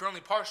 if you're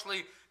only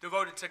partially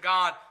devoted to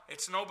God,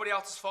 it's nobody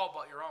else's fault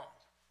but your own.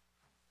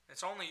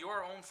 It's only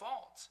your own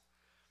fault.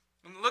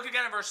 Look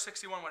again at verse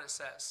 61, what it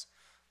says.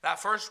 That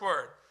first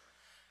word,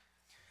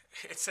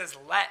 it says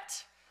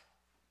let.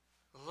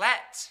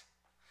 Let.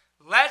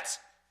 Let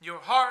your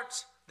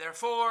heart,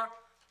 therefore,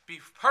 be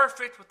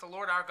perfect with the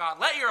Lord our God.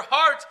 Let your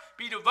heart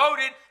be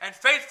devoted and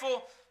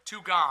faithful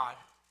to God.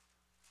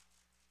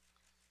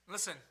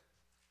 Listen,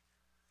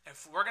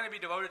 if we're going to be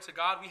devoted to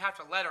God, we have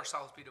to let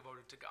ourselves be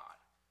devoted to God.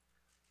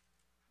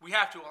 We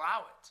have to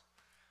allow it.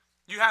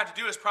 You have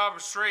to do as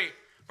Proverbs 3,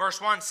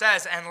 verse 1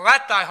 says, and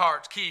let thy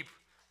heart keep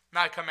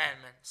thy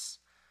commandments.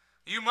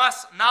 You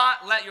must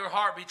not let your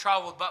heart be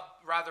troubled, but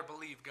rather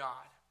believe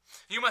God.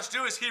 You must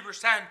do as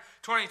Hebrews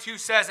 10:22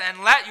 says,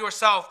 and let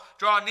yourself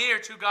draw near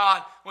to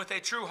God with a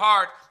true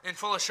heart and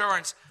full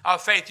assurance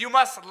of faith. You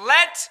must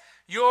let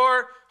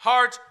your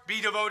heart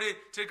be devoted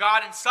to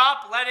God and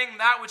stop letting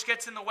that which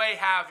gets in the way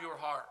have your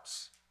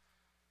hearts.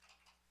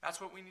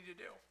 That's what we need to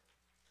do.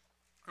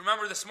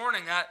 Remember this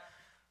morning that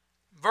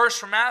verse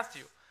from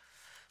Matthew,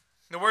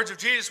 the words of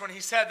Jesus when He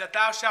said that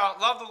thou shalt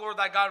love the Lord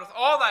thy God with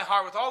all thy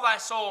heart, with all thy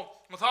soul,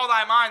 with all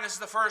thy mind. This is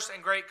the first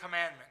and great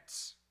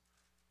commandments.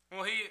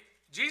 Well,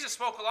 Jesus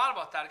spoke a lot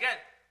about that. Again,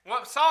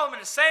 what Solomon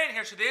is saying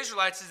here to the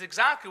Israelites is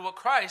exactly what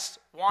Christ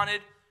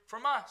wanted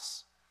from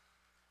us.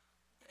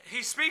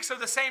 He speaks of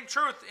the same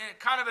truth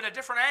kind of at a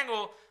different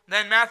angle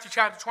than Matthew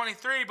chapter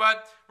 23,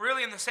 but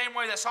really in the same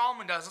way that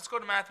Solomon does. Let's go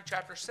to Matthew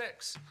chapter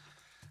 6.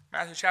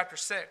 Matthew chapter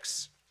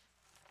 6.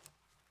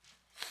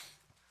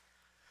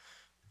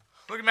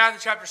 Look at Matthew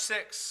chapter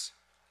 6.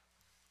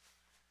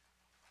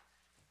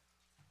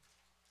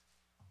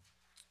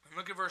 And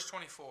look at verse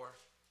 24.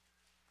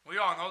 We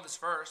all know this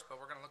verse, but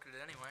we're going to look at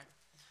it anyway.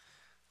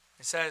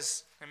 It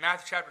says in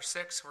Matthew chapter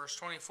 6, verse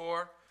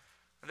 24,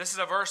 and this is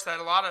a verse that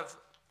a lot of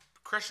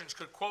Christians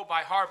could quote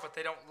by heart, but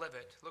they don't live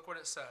it. Look what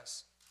it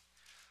says.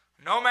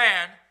 No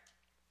man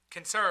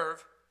can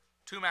serve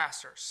two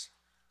masters.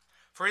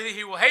 For either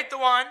he will hate the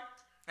one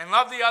and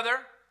love the other,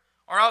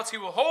 or else he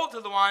will hold to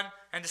the one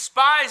and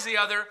despise the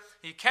other.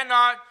 He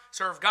cannot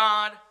serve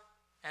God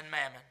and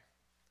mammon.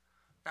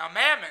 Now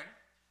mammon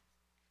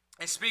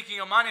is speaking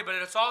of money, but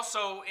it's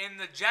also in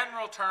the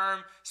general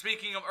term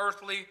speaking of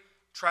earthly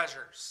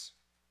treasures.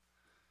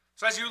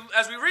 So as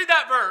we read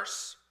that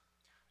verse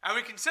and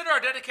we consider our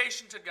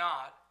dedication to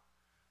God,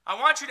 I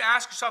want you to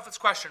ask yourself this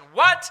question.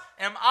 What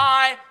am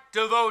I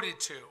devoted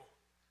to?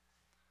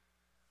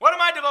 What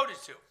am I devoted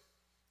to?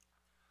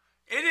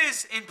 It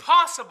is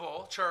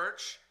impossible,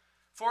 church,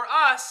 for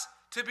us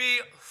to be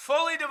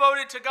fully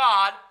devoted to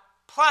God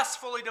plus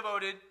fully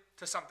devoted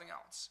to something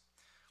else.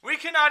 We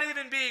cannot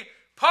even be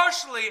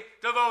partially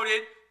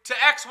devoted to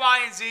X,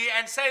 Y, and Z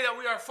and say that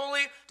we are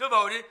fully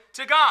devoted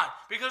to God,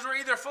 because we're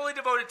either fully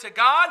devoted to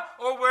God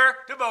or we're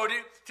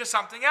devoted to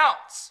something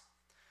else.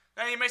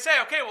 Now you may say,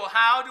 okay, well,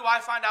 how do I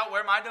find out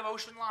where my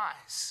devotion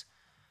lies?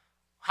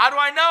 How do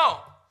I know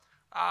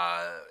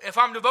if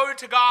I'm devoted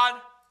to God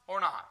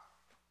or not?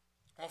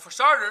 Well, for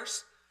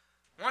starters,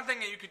 one thing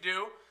that you could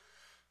do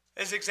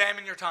is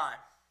examine your time.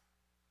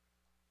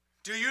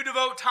 Do you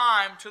devote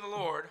time to the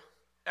Lord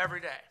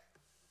every day?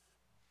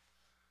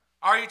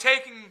 Are you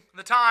taking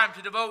the time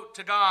to devote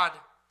to God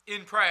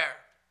in prayer?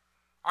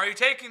 Are you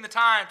taking the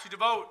time to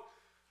devote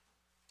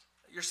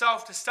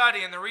yourself to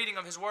study and the reading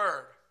of His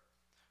Word?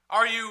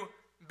 Are you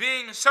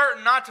being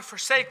certain not to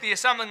forsake the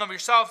assembling of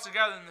yourselves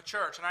together in the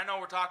church? And I know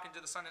we're talking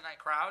to the Sunday night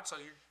crowd, so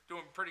you're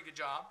doing a pretty good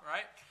job,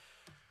 right?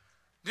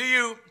 Do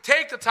you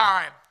take the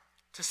time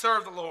to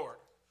serve the Lord?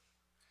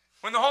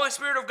 When the Holy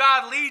Spirit of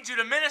God leads you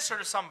to minister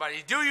to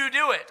somebody, do you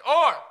do it?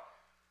 Or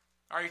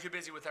are you too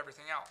busy with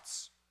everything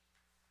else?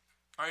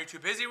 Are you too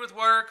busy with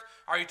work?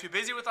 Are you too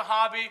busy with a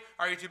hobby?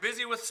 Are you too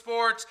busy with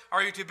sports?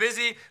 Are you too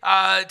busy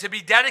to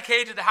be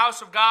dedicated to the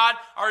house of God?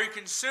 Are you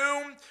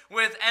consumed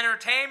with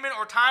entertainment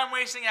or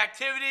time-wasting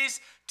activities?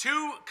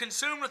 Too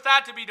consumed with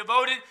that to be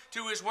devoted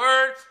to His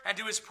Word and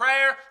to His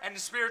prayer and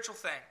to spiritual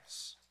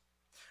things?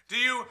 Do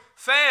you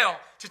fail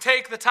to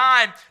take the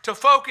time to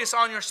focus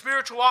on your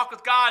spiritual walk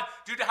with God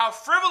due to how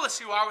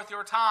frivolous you are with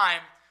your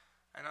time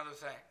and other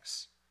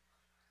things?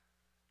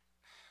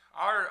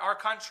 Our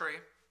country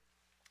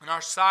and our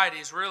society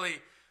is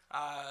really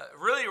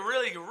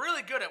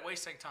good at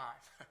wasting time.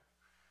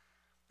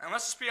 And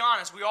let's just be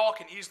honest, we all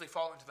can easily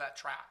fall into that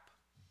trap.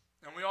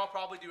 And we all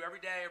probably do every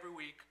day, every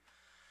week.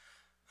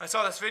 I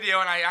saw this video,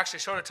 and I actually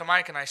showed it to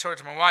Mike, and I showed it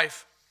to my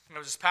wife. It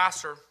was this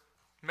pastor,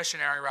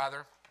 missionary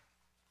rather.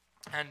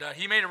 And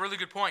he made a really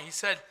good point. He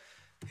said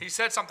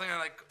something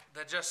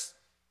that just,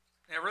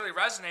 it really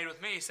resonated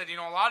with me. He said,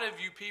 a lot of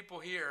you people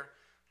here,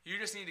 you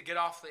just need to get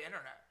off the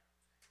internet.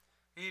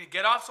 You need to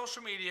get off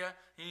social media.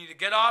 You need to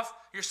get off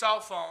your cell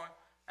phone.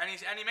 And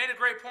he made a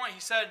great point.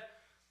 He said,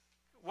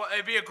 well,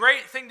 it'd be a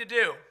great thing to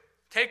do.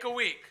 Take a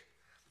week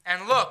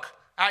and look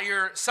at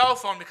your cell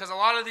phone, because a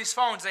lot of these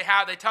phones they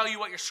tell you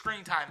what your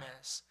screen time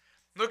is.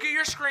 Look at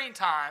your screen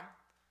time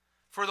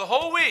for the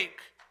whole week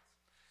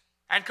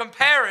and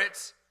compare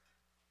it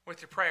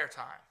with your prayer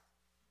time.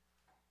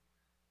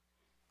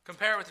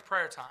 Compare it with your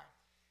prayer time.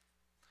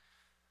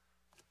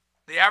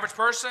 The average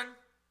person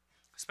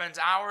spends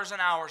hours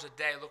and hours a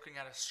day looking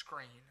at a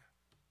screen.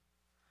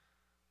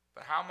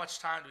 But how much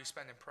time do we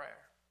spend in prayer?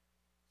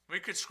 We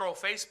could scroll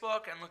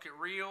Facebook and look at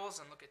Reels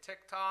and look at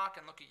TikTok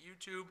and look at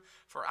YouTube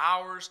for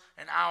hours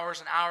and hours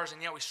and hours,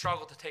 and yet we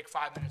struggle to take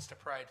 5 minutes to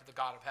pray to the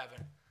God of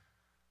heaven.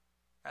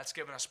 That's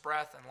given us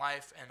breath and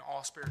life and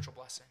all spiritual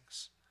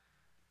blessings.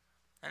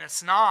 And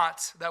it's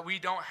not that we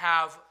don't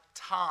have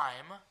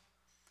time.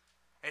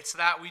 It's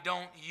that we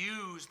don't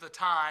use the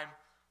time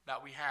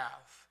that we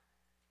have.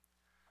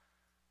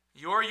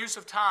 Your use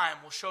of time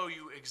will show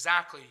you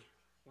exactly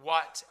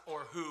what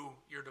or who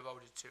you're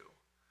devoted to.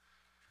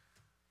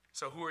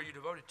 So who are you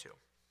devoted to?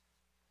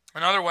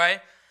 Another way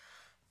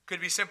could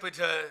be simply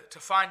to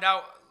find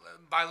out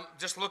by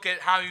just look at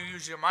how you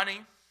use your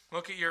money.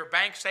 Look at your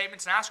bank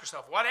statements and ask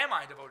yourself, what am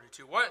I devoted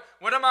to?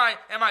 What am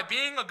I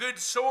being a good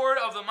steward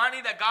of the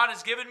money that God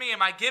has given me? Am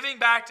I giving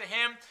back to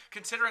Him,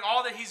 considering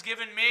all that He's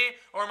given me?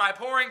 Or am I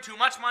pouring too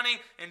much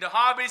money into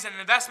hobbies and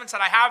investments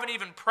that I haven't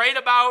even prayed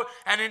about,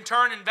 and in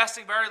turn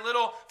investing very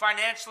little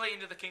financially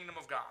into the kingdom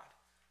of God?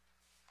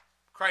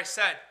 Christ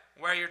said,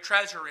 where your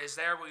treasure is,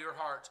 there will your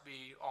heart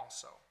be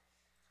also.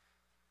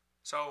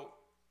 So,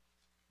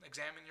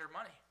 examine your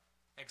money.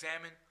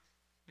 Examine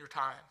your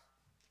time.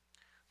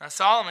 Now,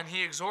 Solomon,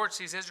 he exhorts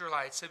these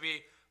Israelites to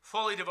be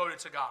fully devoted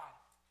to God.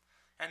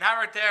 And that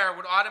right there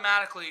would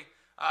automatically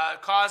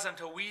cause them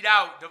to weed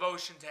out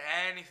devotion to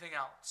anything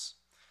else.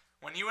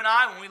 When you and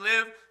I, when we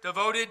live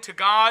devoted to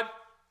God,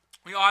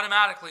 we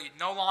automatically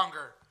no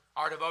longer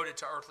are devoted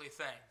to earthly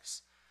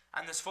things.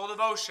 And this full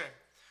devotion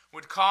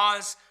would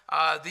cause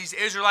these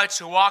Israelites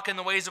to walk in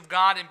the ways of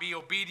God and be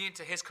obedient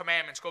to His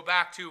commandments. Go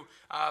back to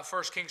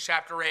 1 Kings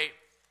chapter 8.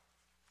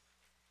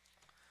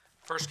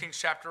 1 Kings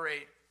chapter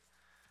 8.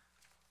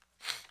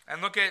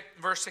 And look at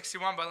verse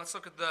 61, but let's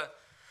look at the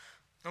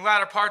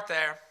latter part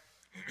there.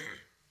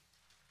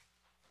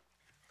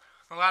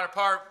 The latter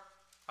part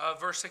of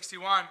verse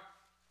 61.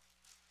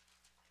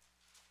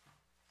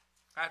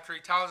 After he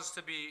tells us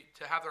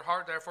to have their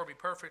heart therefore be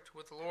perfect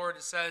with the Lord,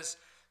 it says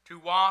to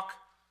walk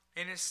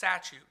in His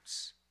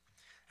statutes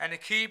and to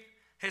keep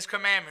His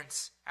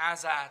commandments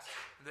as at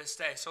this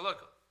day. So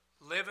look,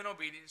 live in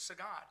obedience to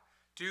God.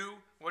 Do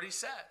what He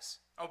says.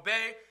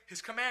 Obey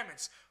His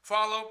commandments.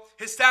 Follow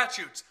His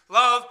statutes.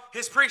 Love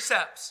His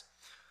precepts.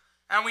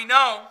 And we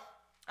know,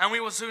 and we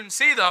will soon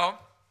see though,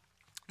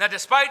 that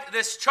despite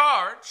this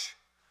charge,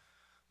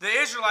 the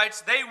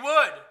Israelites, they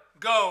would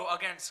go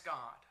against God.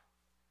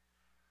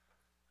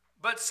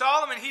 But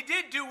Solomon, he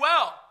did do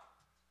well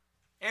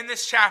in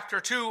this chapter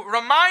to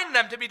remind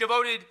them to be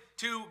devoted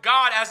to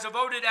God as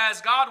devoted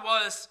as God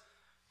was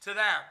to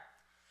them.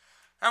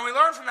 And we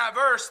learn from that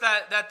verse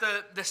that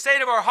the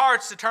state of our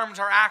hearts determines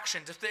our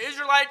actions. If the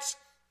Israelites,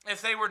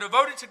 if they were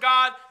devoted to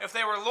God, if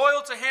they were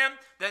loyal to Him,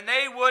 then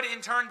they would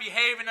in turn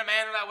behave in a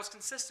manner that was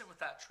consistent with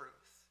that truth.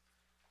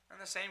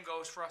 And the same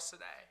goes for us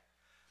today.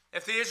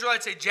 If the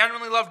Israelites, they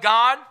genuinely loved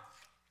God,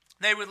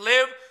 they would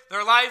live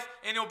their life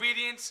in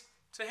obedience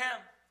to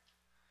Him.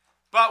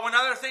 But when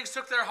other things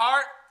took their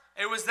heart,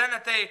 it was then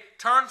that they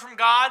turned from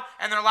God,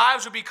 and their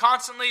lives would be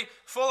constantly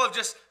full of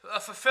just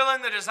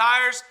fulfilling the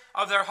desires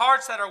of their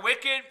hearts that are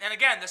wicked. And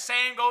again, the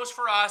same goes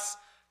for us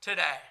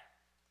today.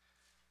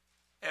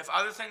 If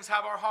other things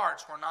have our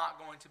hearts, we're not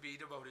going to be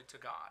devoted to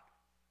God.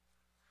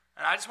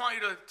 And I just want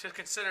you to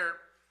consider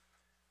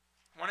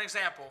one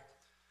example.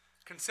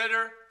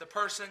 Consider the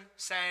person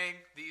saying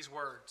these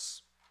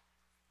words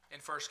in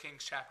 1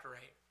 Kings chapter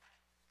 8.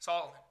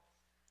 Solomon.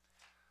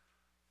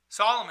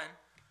 Solomon,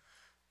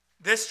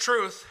 this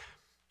truth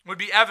would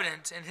be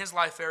evident in his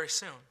life very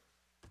soon.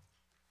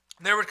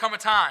 There would come a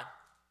time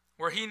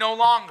where he no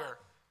longer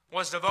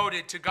was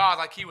devoted to God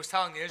like he was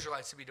telling the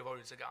Israelites to be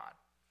devoted to God.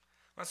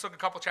 Let's look a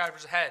couple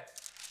chapters ahead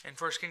in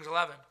 1 Kings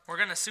 11. We're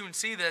going to soon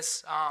see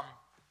this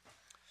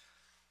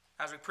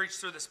as we preach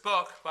through this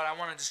book, but I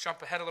want to just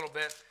jump ahead a little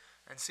bit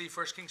and see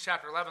 1 Kings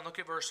chapter 11. Look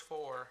at verse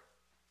 4.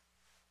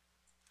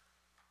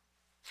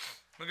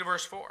 Look at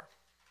verse 4.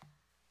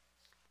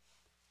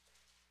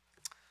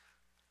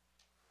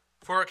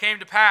 For it came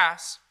to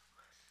pass,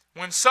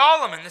 when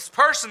Solomon, this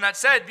person that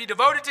said, be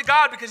devoted to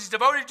God because he's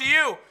devoted to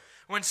you,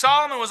 when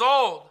Solomon was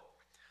old,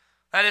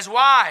 that his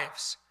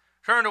wives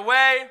turned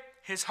away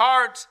his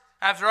heart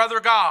after other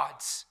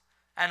gods.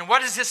 And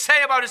what does this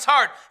say about his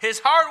heart?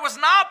 His heart was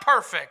not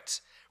perfect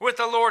with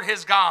the Lord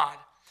his God,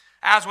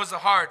 as was the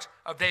heart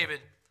of David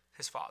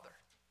his father.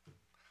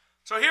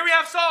 So here we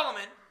have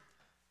Solomon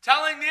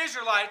telling the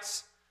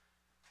Israelites,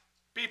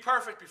 be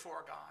perfect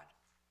before God.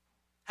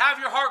 Have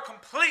your heart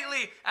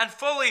completely and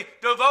fully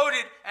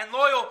devoted and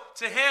loyal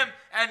to him.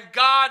 And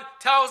God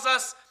tells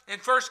us in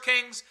 1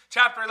 Kings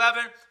chapter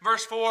 11,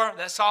 verse 4,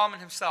 that Solomon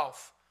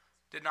himself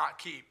did not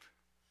keep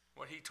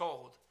what he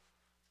told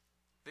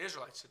the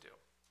Israelites to do.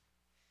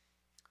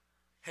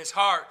 His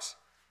heart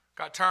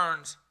got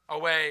turned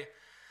away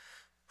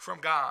from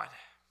God.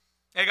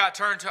 It got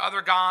turned to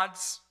other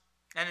gods,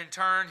 and in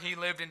turn, he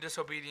lived in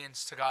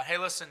disobedience to God. Hey,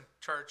 listen,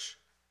 church,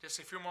 just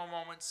a few more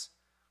moments.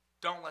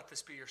 Don't let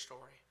this be your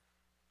story.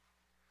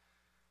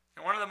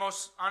 And one of the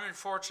most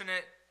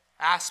unfortunate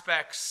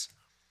aspects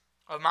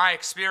of my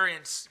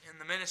experience in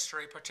the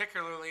ministry,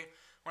 particularly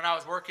when I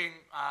was working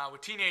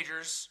with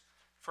teenagers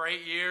for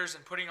 8 years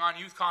and putting on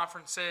youth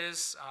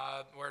conferences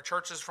where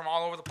churches from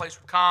all over the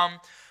place would come,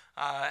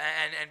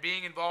 and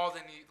being involved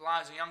in the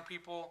lives of young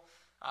people,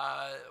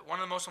 one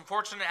of the most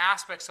unfortunate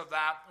aspects of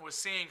that was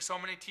seeing so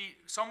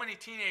many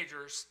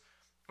teenagers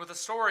with a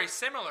story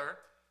similar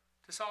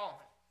to Solomon.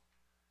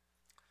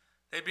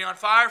 They'd be on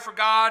fire for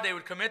God. They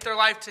would commit their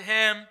life to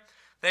him.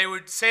 They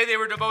would say they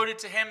were devoted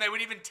to him. They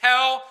would even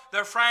tell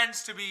their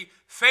friends to be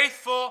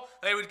faithful.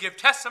 They would give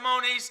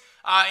testimonies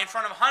in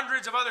front of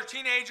hundreds of other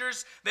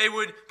teenagers. They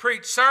would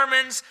preach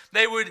sermons.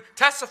 They would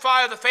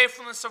testify of the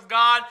faithfulness of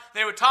God.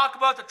 They would talk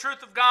about the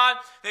truth of God.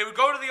 They would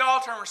go to the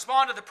altar and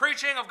respond to the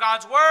preaching of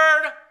God's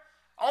word,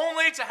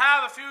 only to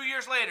have a few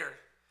years later,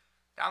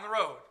 down the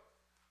road,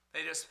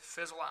 they just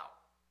fizzle out.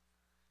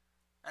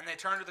 And they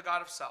turn to the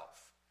god of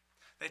self.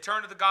 They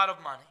turn to the god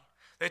of money.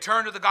 They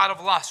turn to the god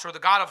of lust or the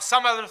god of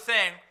some other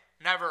thing,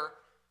 never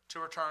to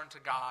return to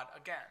God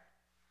again.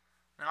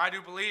 Now, I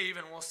do believe,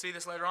 and we'll see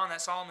this later on,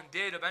 that Solomon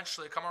did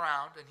eventually come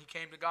around and he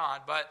came to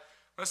God. But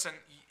listen,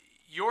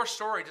 your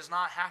story does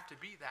not have to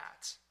be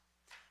that.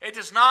 It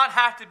does not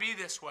have to be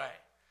this way.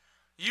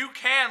 You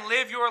can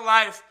live your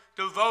life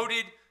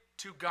devoted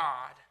to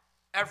God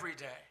every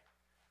day,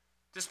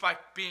 just by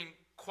being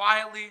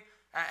quietly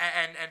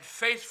and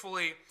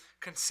faithfully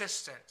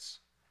consistent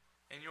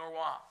in your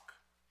walk.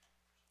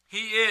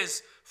 He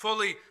is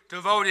fully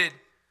devoted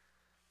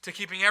to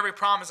keeping every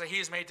promise that he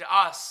has made to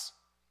us,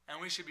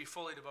 and we should be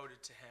fully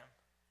devoted to him.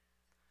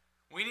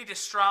 We need to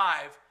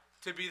strive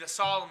to be the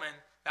Solomon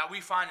that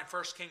we find in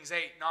 1 Kings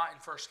 8, not in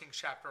 1 Kings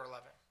chapter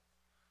 11.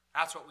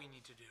 That's what we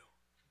need to do.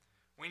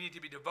 We need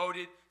to be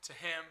devoted to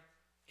him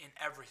in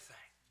everything.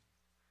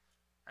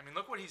 I mean,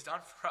 look what he's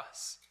done for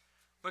us.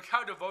 Look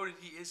how devoted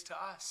he is to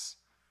us.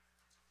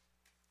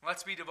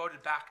 Let's be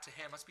devoted back to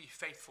him. Let's be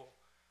faithful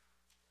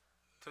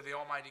to the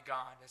Almighty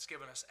God that's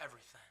given us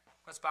everything.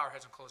 Let's bow our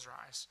heads and close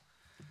our eyes.